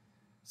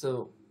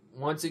 So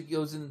once it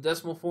goes in the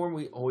decimal form,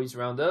 we always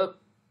round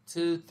up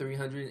to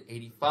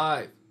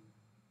 385.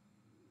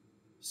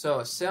 So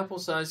a sample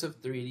size of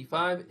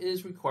 385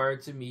 is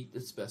required to meet the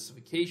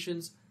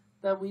specifications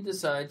that we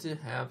decide to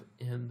have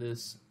in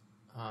this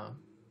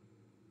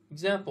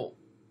example.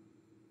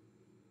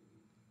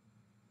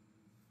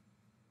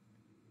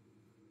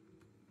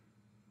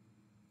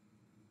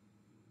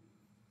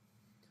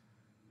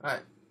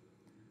 Alright,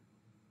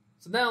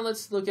 so now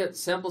let's look at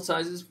sample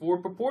sizes for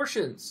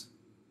proportions.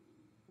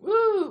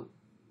 Woo!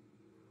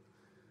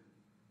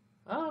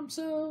 I'm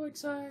so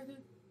excited.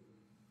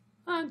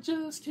 I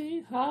just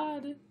can't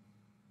hide it.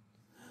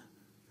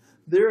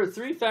 There are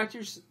 3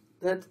 factors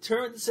that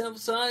determine the sample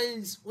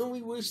size when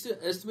we wish to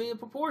estimate a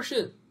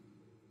proportion.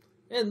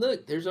 And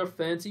look, there's our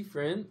fancy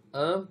friend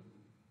of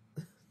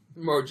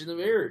margin of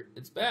error.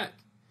 It's back.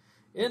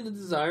 And the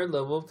desired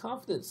level of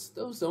confidence.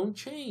 Those don't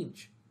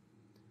change.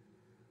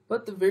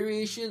 But the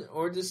variation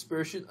or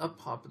dispersion of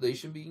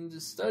population being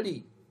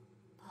studied.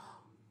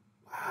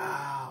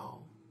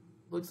 Wow.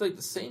 Looks like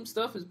the same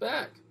stuff is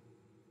back.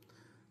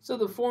 So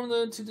the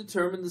formula to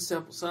determine the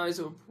sample size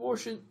of a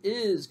proportion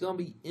is going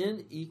to be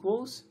N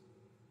equals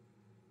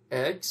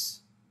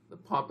X, the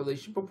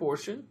population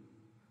proportion,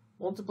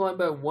 multiplied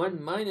by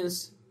 1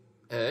 minus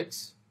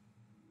X,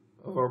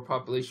 or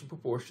population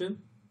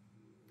proportion,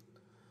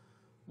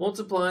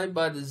 multiplied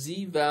by the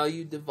Z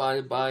value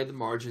divided by the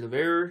margin of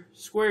error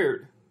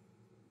squared.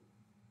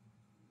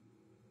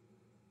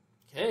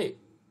 Okay.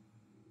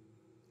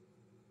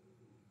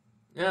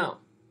 Now,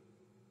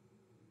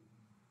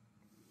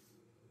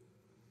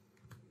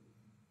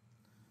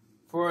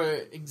 for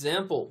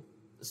example,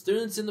 the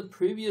students in the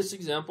previous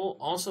example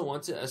also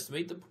want to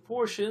estimate the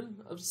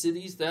proportion of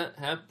cities that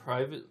have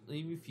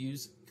privately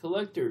refused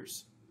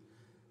collectors.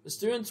 The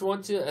students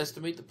want to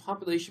estimate the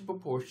population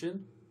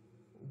proportion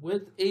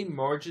with a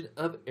margin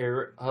of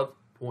error of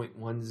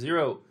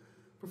 0.10,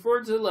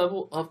 preferred to the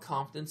level of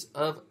confidence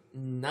of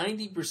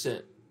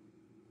 90%.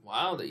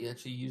 Wow, they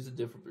actually use a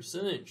different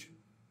percentage.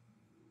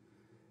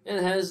 And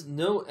it has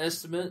no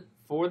estimate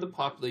for the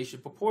population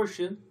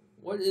proportion.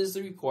 What is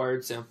the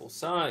required sample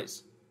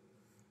size?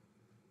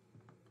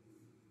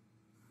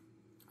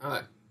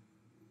 Alright.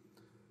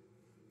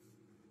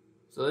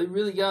 So they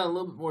really got a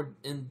little bit more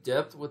in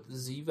depth with the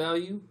Z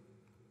value.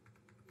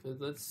 So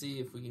let's see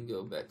if we can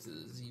go back to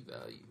the Z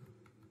value.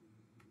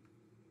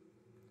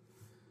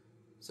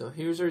 So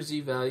here's our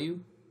Z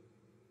value.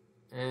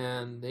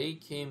 And they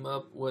came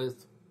up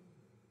with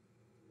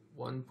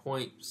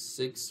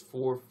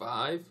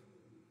 1.645.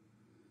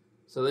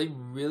 So they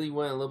really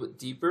went a little bit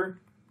deeper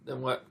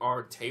than what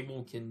our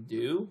table can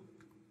do.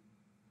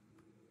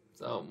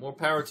 So more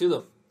power to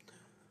them.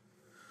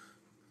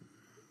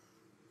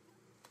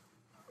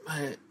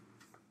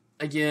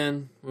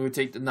 Again, we would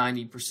take the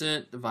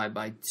 90%, divide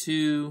by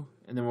 2,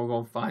 and then we're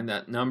going to find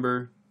that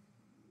number.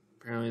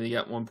 Apparently they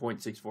got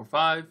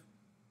 1.645.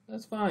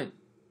 That's fine.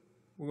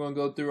 We're going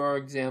to go through our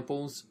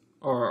examples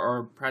or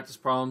our practice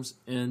problems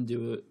and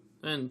do it,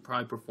 and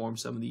probably perform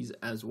some of these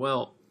as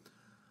well.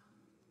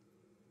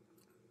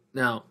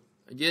 Now,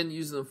 again,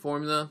 using the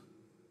formula,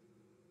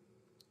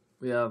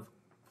 we have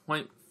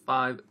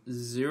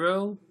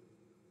 0.50,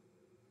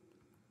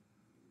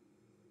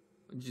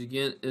 which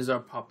again is our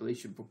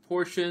population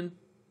proportion.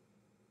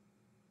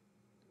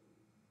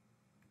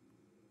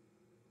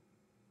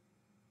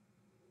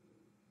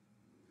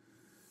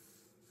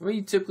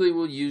 We typically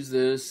will use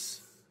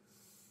this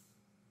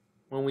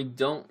when we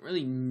don't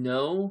really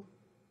know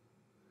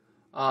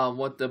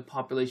what the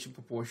population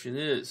proportion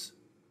is.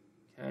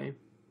 Okay.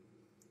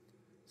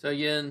 So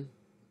again,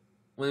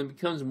 when it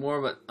becomes more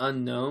of an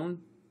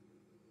unknown,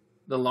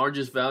 the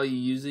largest value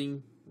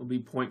using will be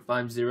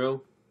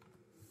 0.50.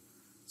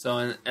 So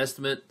an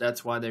estimate,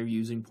 that's why they're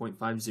using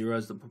 0.50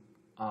 as the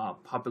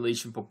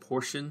population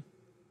proportion.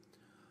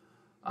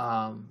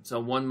 So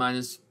 1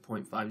 minus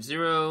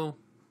 0.50,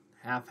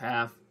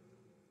 half.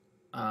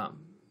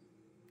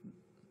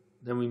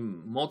 Then we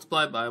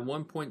multiply by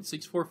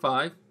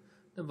 1.645,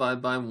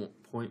 divide by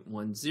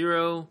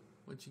 0.10,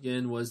 which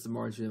again was the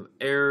margin of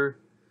error,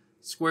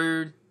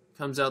 squared,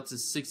 comes out to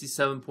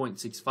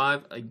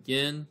 67.65.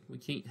 Again, we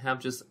can't have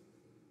just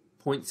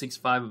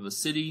 0.65 of a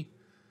city.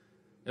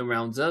 It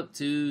rounds up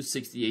to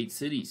 68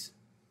 cities.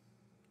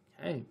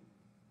 Okay.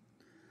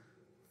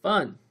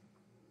 Fun.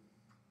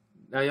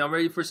 Now y'all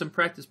ready for some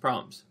practice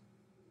problems?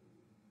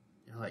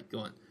 You're like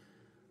going,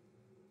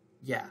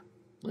 yeah,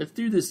 let's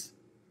do this.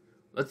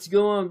 Let's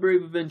go on,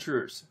 brave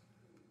adventurers.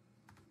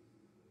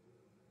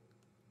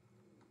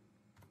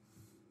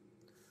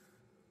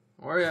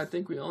 Alright, I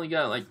think we only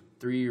got like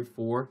 3 or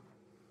 4.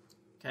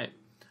 Okay.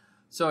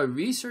 So a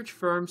research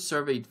firm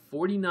surveyed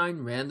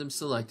 49 random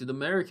selected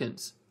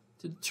Americans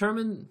to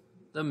determine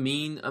the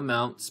mean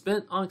amount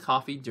spent on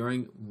coffee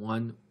during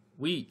 1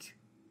 week.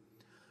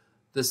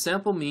 The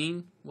sample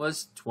mean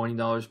was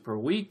 $20 per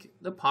week.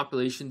 The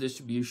population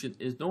distribution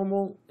is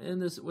normal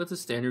and is with a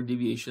standard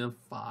deviation of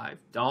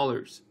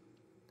 $5.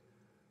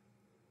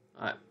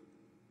 Alright.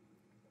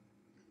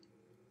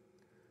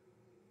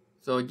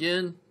 So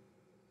again,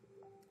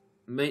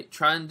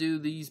 try and do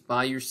these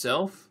by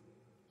yourself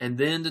and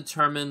then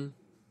determine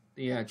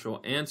the actual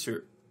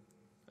answer.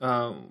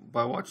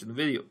 by watching the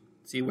video.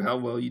 See how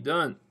well you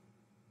done.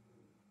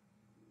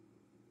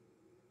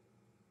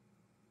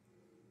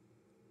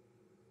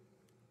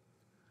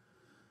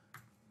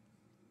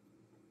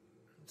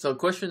 So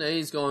question A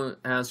is going to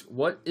ask,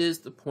 what is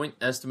the point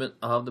estimate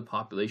of the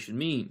population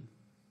mean?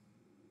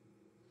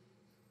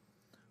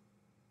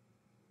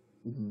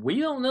 We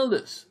don't know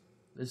this.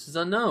 This is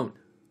unknown.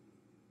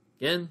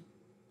 Again,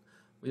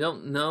 we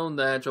don't know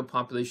the actual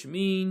population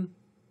mean,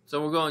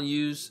 so we're going to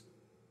use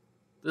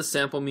the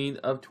sample mean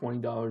of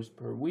 $20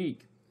 per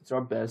week. It's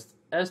our best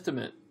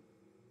estimate.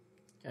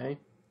 Okay?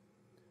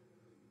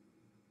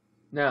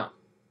 Now,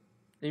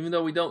 even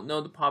though we don't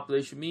know the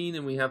population mean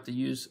and we have to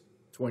use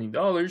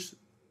 $20,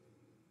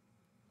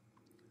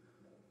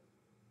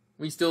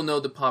 we still know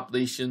the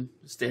population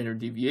standard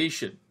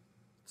deviation.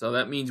 So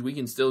that means we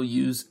can still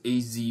use a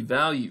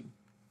z-value.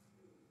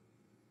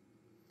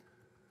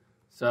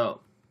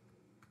 So,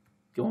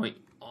 going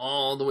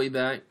all the way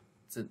back,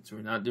 since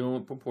we're not doing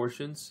with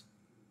proportions,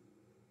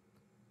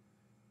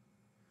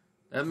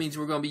 that means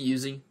we're going to be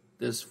using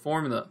this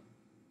formula.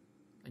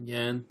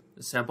 Again,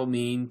 the sample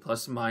mean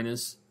plus or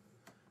minus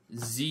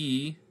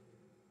z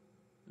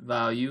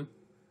value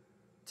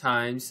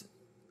times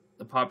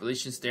the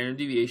population standard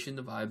deviation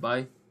divided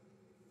by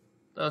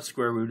the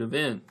square root of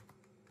n.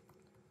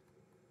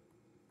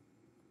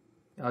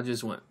 I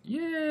just went,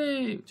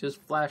 yay!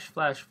 Just flash,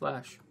 flash,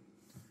 flash.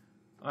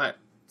 Alright,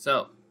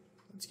 so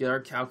let's get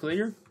our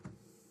calculator.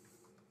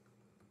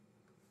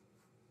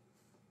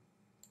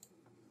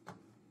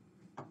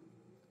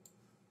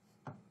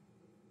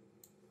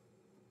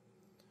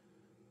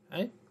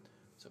 Okay,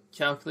 so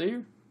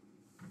calculator.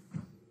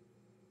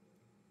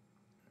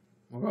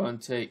 We're going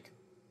to take,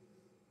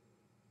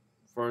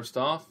 first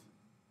off,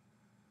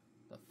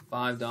 the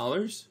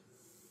 $5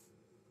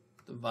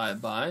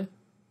 divided by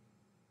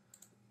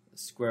the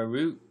square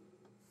root.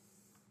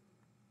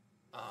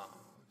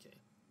 Okay.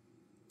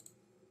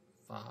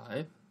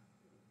 5.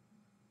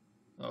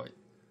 Oh, wait.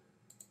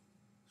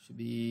 Should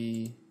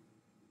be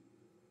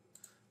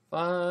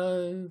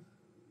 5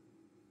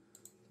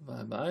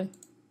 divided by.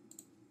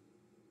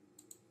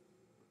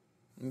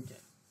 Okay.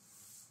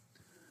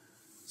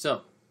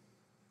 So,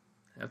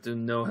 I have to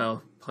know how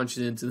to punch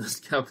it into this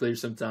calculator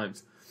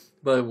sometimes,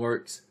 but it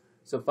works.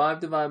 So 5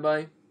 divided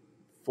by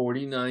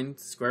 49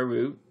 square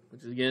root,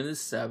 which again is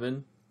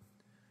 7,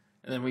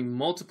 and then we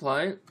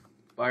multiply it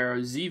by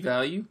our z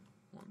value,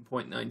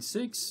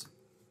 1.96,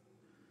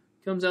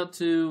 comes out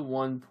to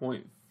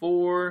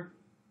 1.4.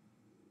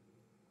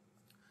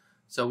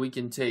 So we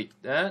can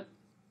take that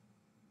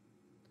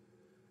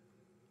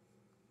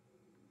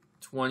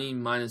 20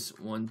 minus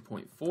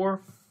 1.4.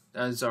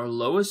 That is our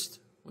lowest,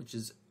 which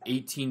is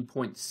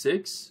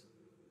 18.6,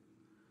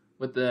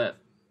 with that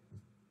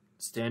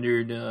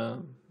standard,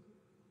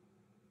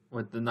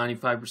 with the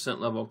 95%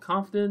 level of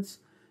confidence,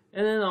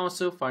 and then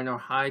also find our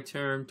high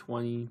term,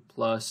 20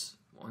 plus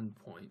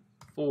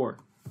 1.4.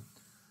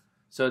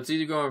 So it's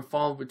either going to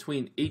fall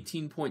between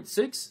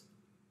 18.6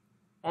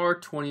 or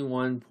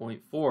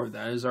 21.4.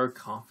 That is our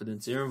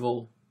confidence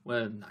interval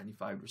with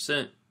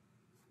 95%.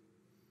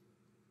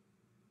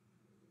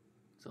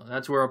 So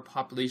that's where our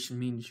population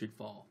mean should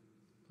fall.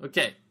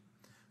 Okay,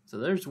 so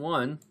there's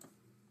one.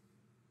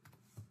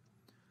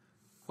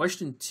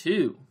 Question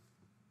 2.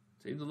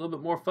 Seems a little bit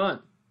more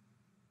fun.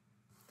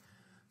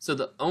 So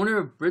the owner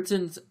of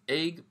Britain's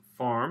egg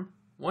farm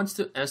wants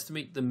to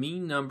estimate the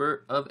mean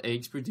number of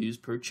eggs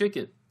produced per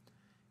chicken.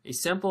 A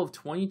sample of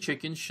 20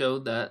 chickens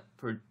showed that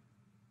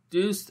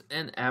produced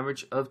an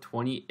average of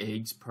 20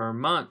 eggs per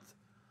month,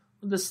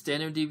 with a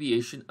standard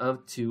deviation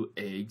of 2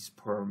 eggs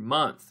per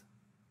month.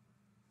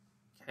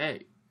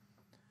 Okay.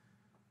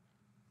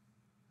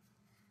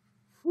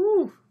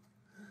 Whew.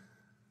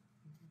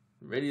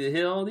 Ready to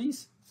hit all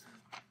these?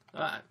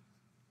 All right.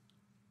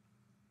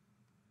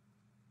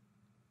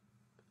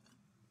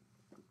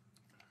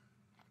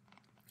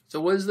 So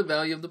what is the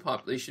value of the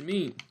population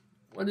mean?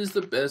 What is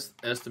the best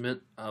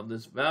estimate of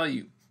this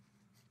value?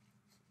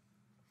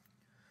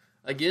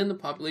 Again, the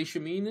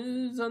population mean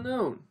is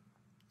unknown.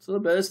 So the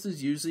best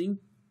is using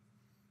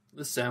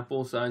the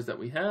sample size that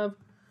we have,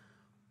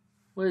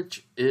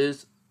 which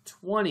is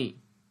 20.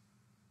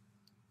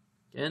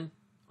 Again,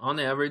 on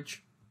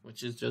average,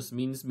 which is just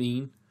means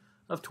mean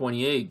of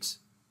 20 eggs.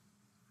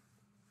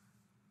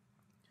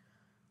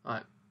 All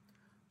right.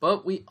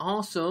 But we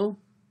also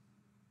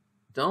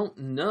don't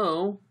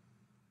know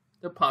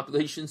the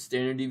population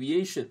standard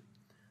deviation.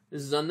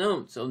 This is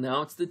unknown. So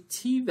now it's the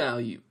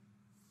t-value.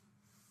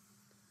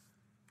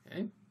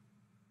 Okay.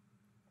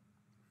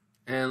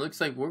 And it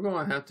looks like we're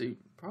going to have to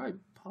probably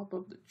pop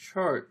up the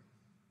chart.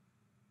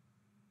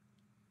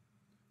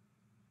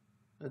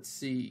 Let's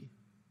see.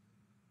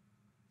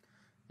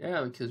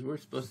 Yeah, because we're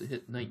supposed to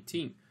hit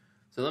 19.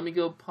 So let me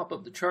go pop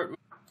up the chart.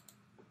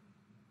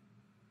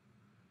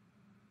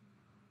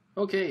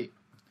 Okay,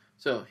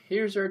 so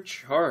here's our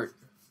chart.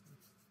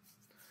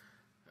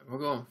 We're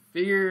going to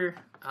figure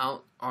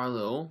out our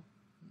little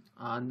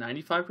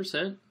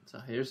 95%. So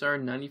here's our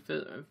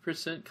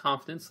 95%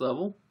 confidence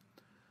level.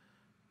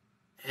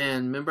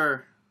 And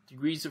remember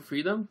degrees of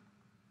freedom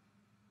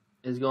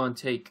is going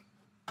to take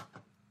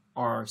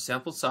our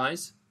sample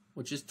size,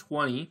 which is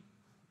 20.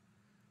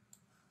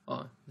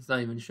 Oh, it's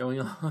not even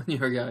showing on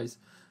here, guys.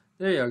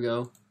 There you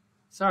go.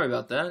 Sorry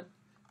about that.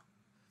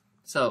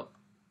 So,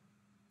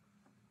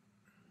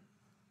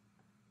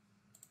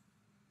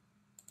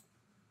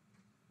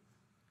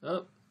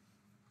 oh,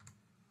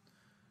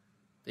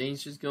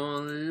 things just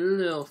going a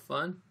little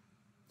fun.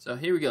 So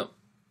here we go.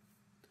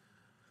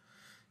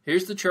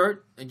 Here's the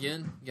chart.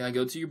 Again, you gotta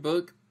go to your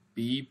book,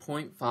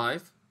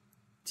 B.5,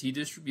 T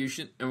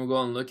distribution, and we're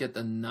going to look at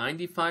the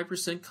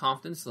 95%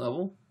 confidence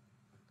level.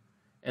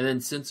 And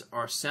then since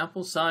our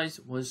sample size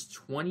was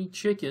 20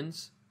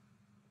 chickens,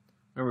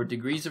 remember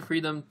degrees of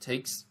freedom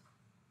takes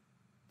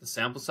the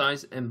sample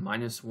size and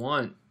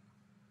 -1.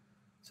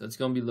 So it's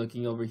going to be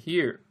looking over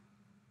here.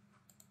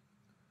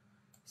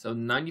 So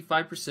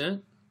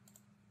 95%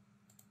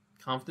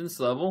 confidence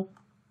level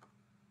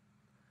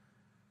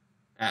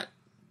at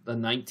the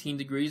 19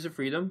 degrees of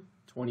freedom,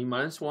 20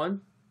 minus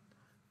 1,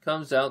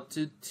 comes out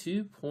to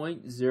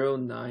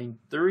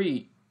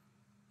 2.093.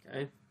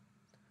 Okay.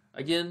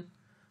 Again,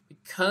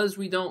 because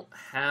we don't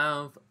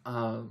have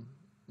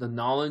the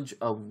knowledge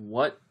of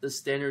what the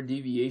standard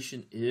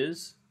deviation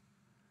is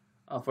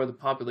for the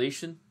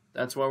population,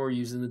 that's why we're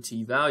using the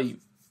t-value.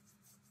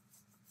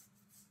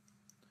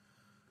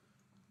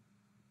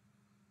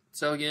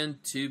 So again,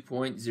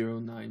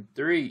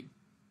 2.093.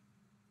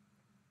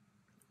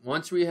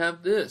 Once we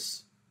have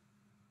this,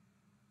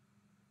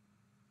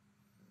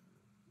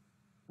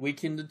 we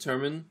can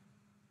determine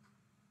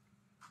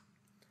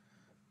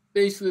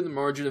basically the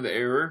margin of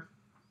error,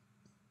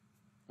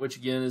 which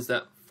again is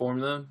that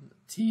formula,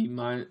 t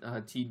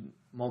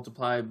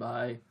multiplied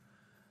by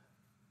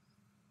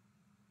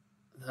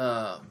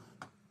the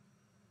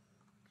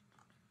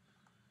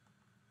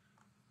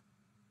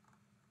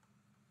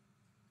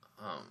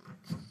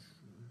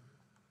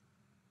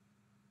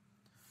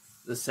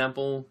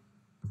sample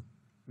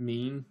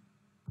mean,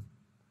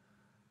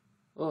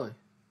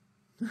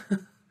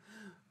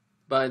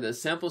 by the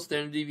sample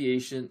standard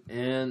deviation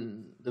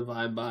and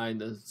divide by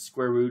the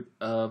square root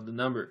of the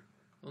number.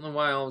 I don't know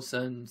why all of a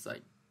sudden it's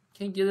like,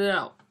 can't get it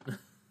out.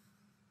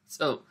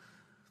 So,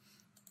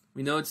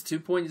 we know it's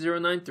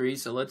 2.093,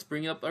 so let's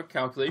bring up our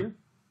calculator.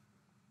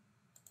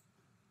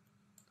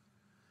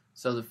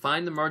 So to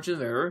find the margin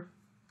of error,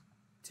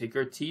 take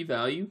our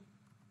t-value,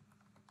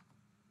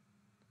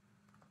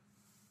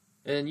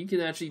 and you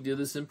can actually do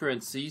this in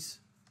parentheses.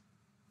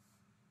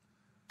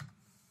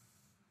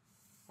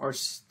 Our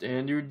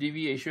standard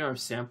deviation, our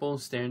sample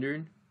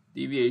standard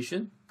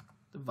deviation,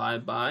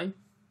 divide by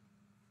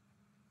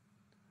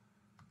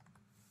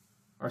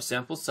our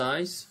sample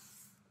size,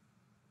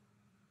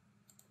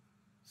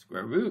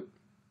 square root.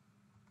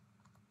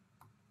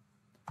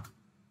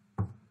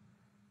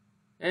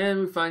 And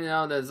we find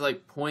out that it's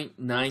like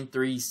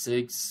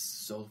 0.936,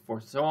 so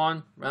forth, so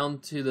on,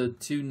 round to the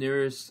two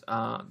nearest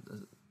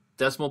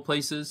decimal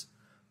places,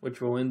 which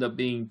will end up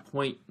being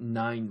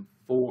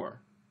 0.94.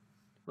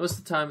 Most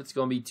of the time, it's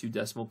going to be two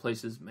decimal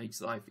places.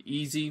 Makes life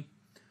easy.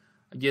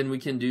 Again, we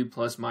can do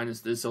plus minus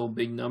this old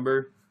big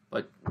number,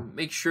 but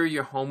make sure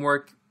your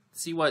homework,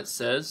 see what it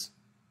says.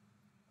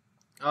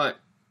 All right.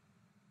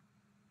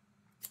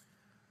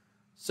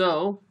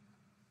 So,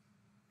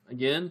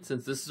 again,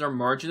 since this is our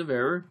margin of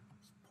error,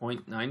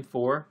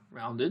 0.94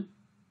 rounded,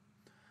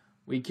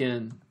 we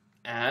can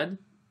add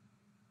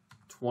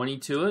 20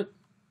 to it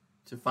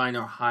to find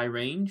our high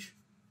range,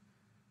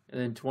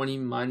 and then 20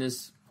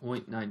 minus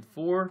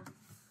 0.94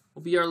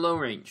 will be our low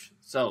range.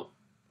 So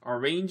our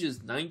range is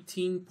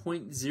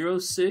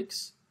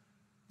 19.06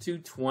 to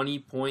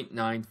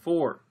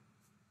 20.94.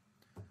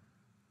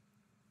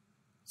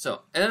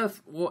 So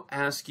F will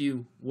ask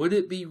you, would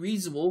it be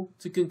reasonable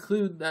to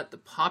conclude that the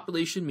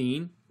population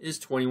mean is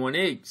 21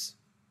 eggs?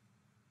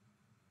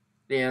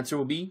 The answer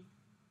will be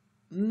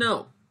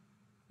no,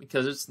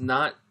 because it's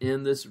not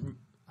in this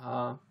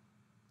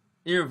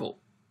interval.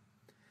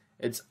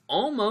 It's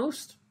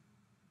almost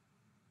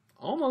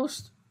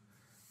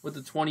with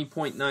the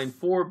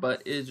 20.94,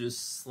 but it is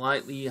just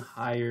slightly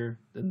higher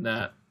than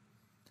that.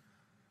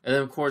 And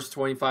then, of course,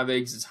 25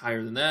 eggs is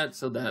higher than that,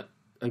 so that,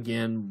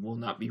 again, will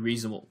not be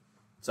reasonable.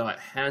 So it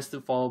has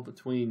to fall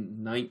between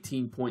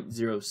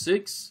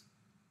 19.06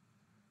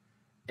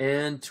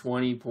 and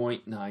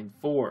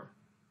 20.94.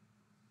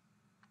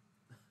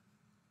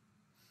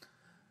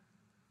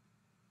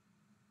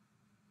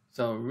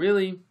 So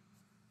really,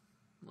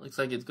 looks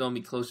like it's going to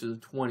be closer to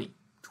 20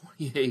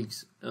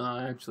 eggs,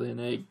 actually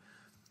an egg.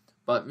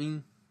 But I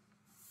mean,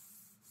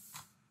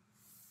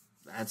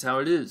 that's how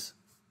it is.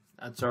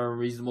 That's our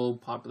reasonable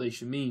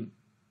population mean.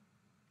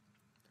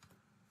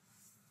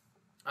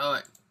 All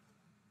right,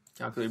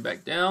 calculator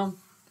back down.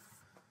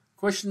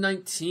 Question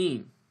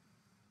 19.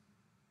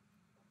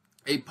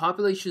 A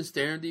population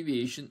standard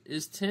deviation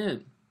is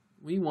 10.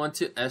 We want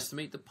to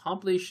estimate the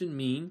population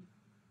mean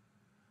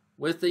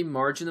with a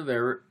margin of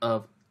error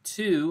of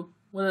 2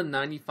 with a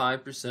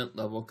 95%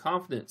 level of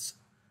confidence.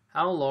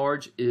 How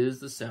large is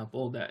the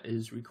sample that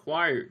is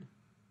required?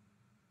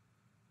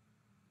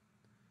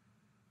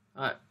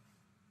 Alright.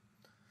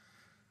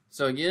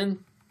 So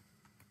again,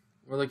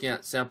 we're looking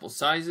at sample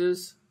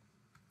sizes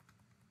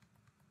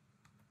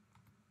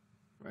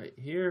right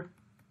here.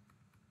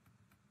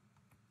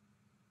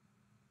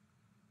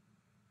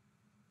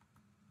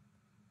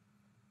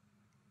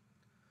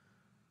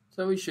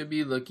 So we should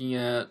be looking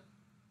at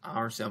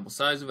our sample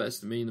size of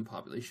estimating the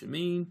population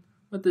mean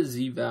with the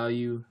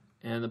z-value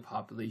and the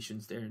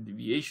population standard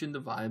deviation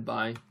divided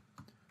by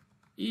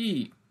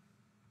E.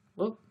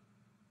 Whoop.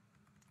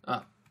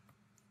 Ah,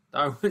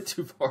 I went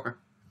too far.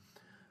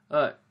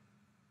 Alright.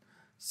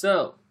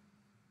 So,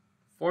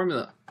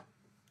 formula.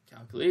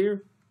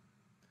 Calculator.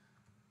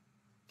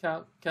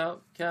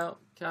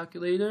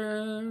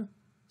 Calculator.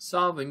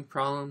 Solving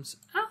problems.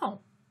 Ow!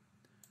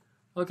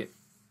 Okay.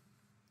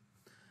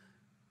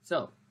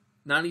 So,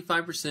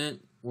 95%,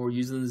 we're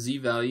using the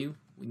z-value.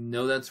 We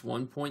know that's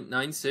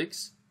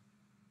 1.96.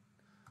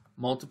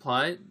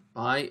 Multiply it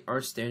by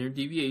our standard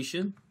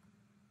deviation,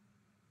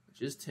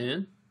 which is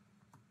 10.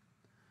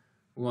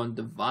 We're going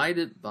to divide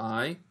it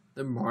by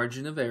the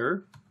margin of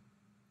error,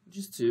 which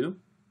is 2.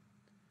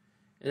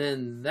 And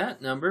then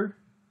that number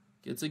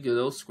gets a good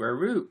old square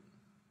root.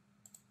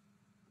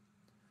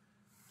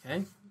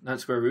 Okay,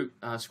 not square root,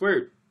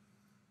 squared.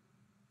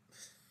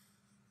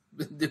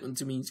 Been doing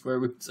too many square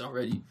roots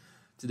already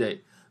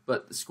today.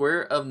 But the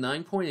square of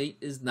 9.8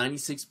 is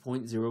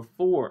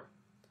 96.04.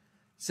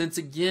 Since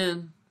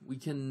again, we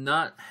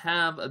cannot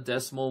have a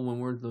decimal when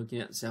we're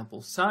looking at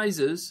sample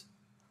sizes,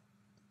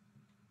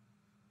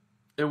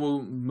 it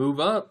will move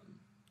up,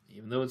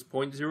 even though it's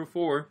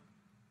 0.04,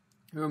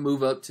 it will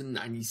move up to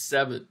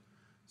 97.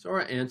 So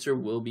our answer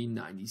will be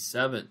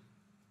 97.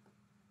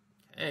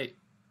 Okay.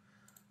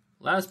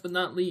 Last but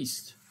not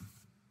least,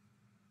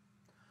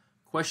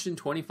 question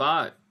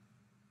 25.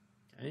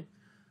 Okay.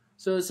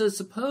 So it says,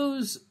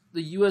 suppose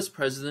the U.S.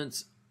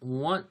 presidents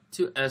want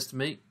to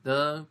estimate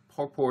the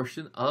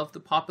proportion of the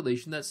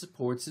population that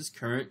supports his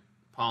current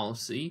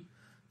policy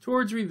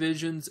towards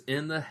revisions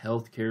in the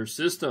healthcare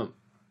system.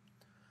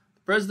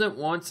 The president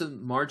wants a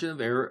margin of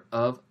error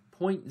of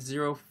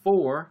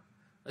 0.04.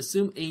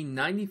 Assume a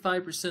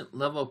 95%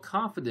 level of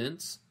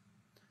confidence.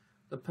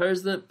 The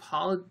president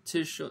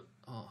political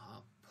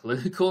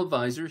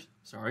advisors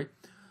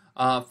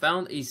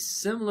found a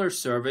similar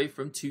survey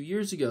from 2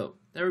 years ago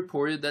that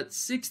reported that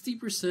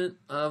 60%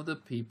 of the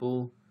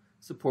people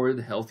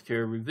supported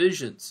healthcare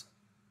revisions.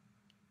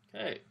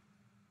 Okay.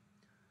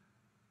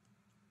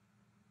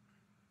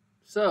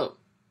 So,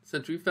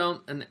 since we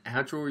found an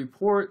actual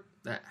report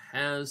that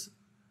has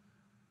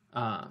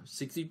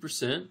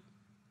 60%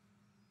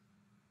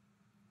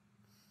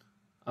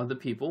 of the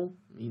people,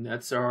 I mean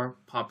that's our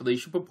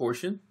population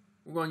proportion,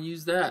 we're going to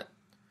use that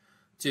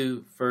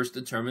to first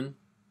determine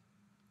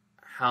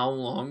how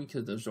long,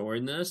 because there's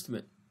already an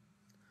estimate.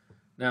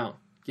 Now,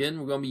 again,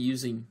 we're going to be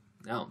using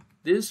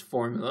this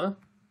formula,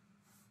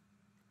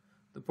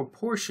 the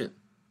proportion.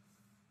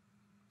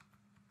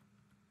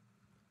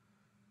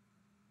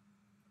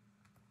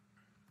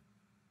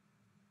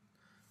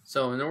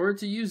 So in order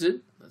to use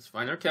it, let's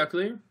find our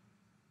calculator.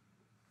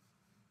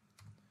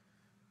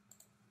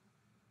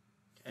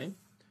 Okay.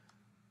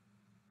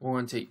 We're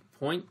going to take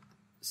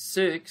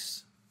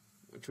 0.6,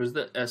 which was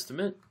the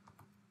estimate.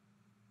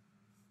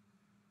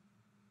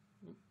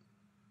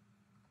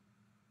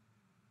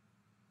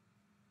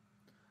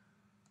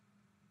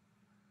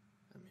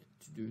 I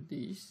meant to do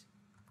these.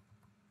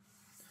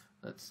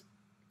 Let's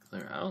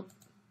clear out.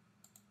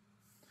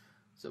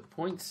 So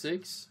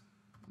 0.6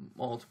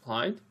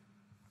 multiplied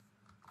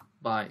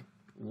by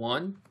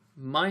 1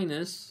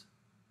 minus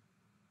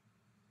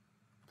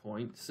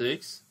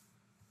 0.6.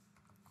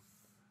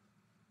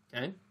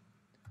 Okay.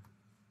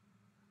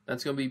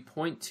 That's going to be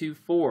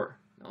 0.24.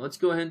 Now let's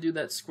go ahead and do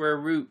that square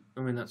root.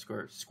 I mean, not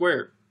square,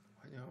 square.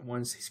 I don't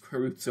want to say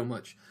square root so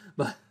much.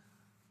 But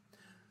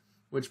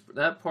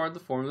that part of the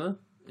formula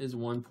is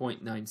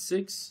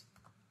 1.96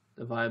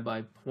 divided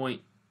by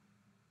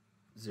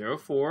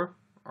 0.04,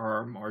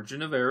 our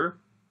margin of error.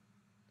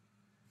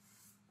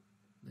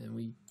 Then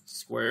we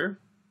square,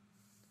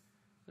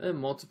 and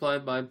multiply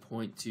by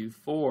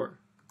 0.24.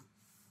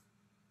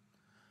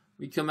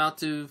 We come out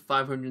to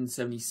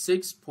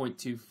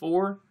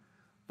 576.24,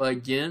 but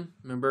again,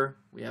 remember,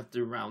 we have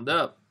to round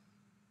up.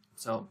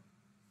 So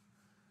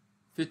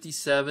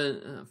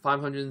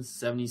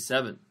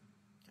 577.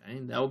 Okay,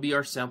 and that will be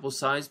our sample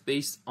size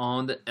based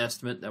on the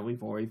estimate that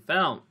we've already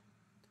found.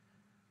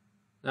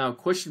 Now,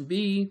 question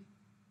B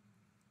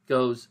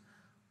goes,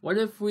 what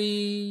if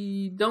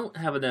we don't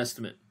have an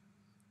estimate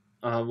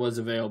was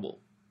available?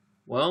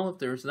 Well, if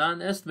there's not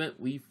an estimate,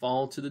 we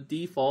fall to the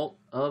default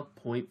of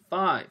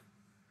 0.5.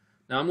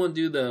 Now, I'm going to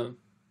do the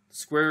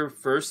square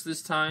first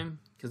this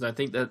time because I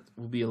think that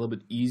will be a little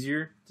bit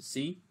easier to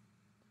see.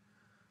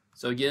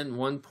 So again,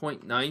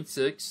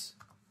 1.96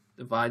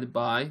 divided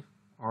by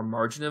our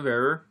margin of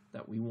error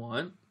that we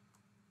want,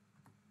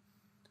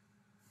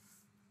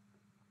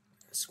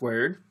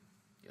 squared.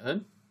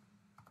 Good.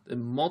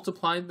 Then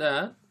multiply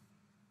that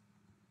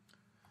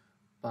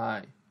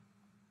by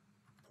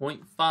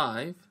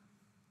 0.5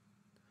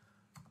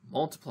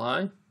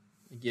 multiply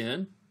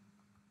again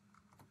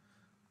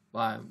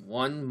by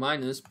 1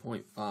 minus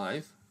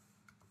 0.5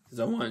 because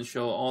I want to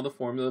show all the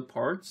formula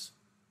parts.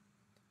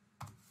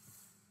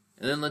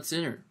 And then let's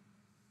enter.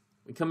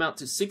 We come out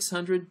to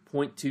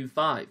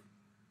 600.25,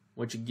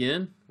 which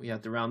again, we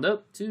have to round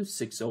up to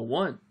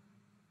 601.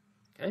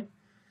 Okay?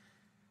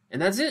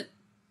 And that's it.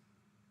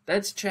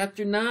 That's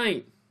chapter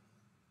 9.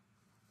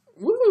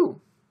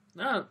 Woo!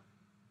 Now,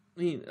 I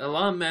mean, a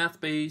lot of math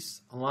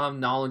base, a lot of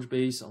knowledge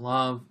base, a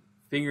lot of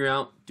figure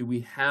out, do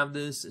we have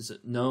this? Is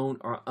it known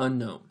or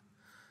unknown?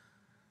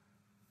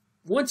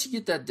 Once you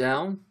get that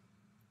down,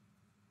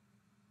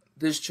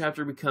 this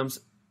chapter becomes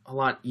a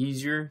lot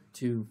easier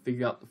to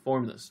figure out the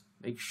formulas.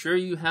 Make sure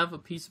you have a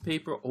piece of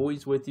paper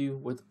always with you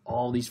with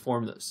all these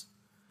formulas.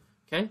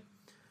 Okay?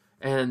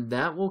 And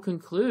that will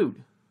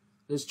conclude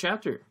this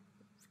chapter.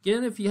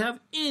 Again, if you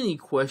have any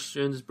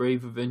questions,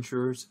 brave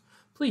adventurers,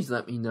 please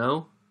let me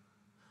know.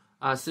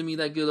 Send me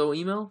that good old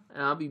email,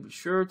 and I'll be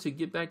sure to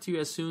get back to you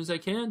as soon as I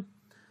can.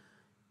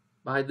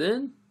 By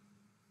then,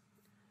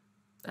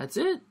 that's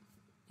it.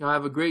 Y'all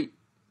have a great,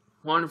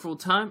 wonderful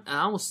time, and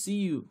I will see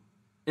you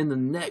in the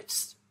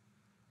next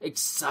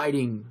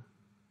exciting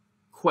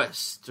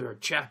quest or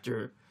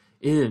chapter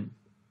in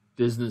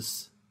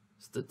business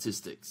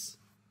statistics.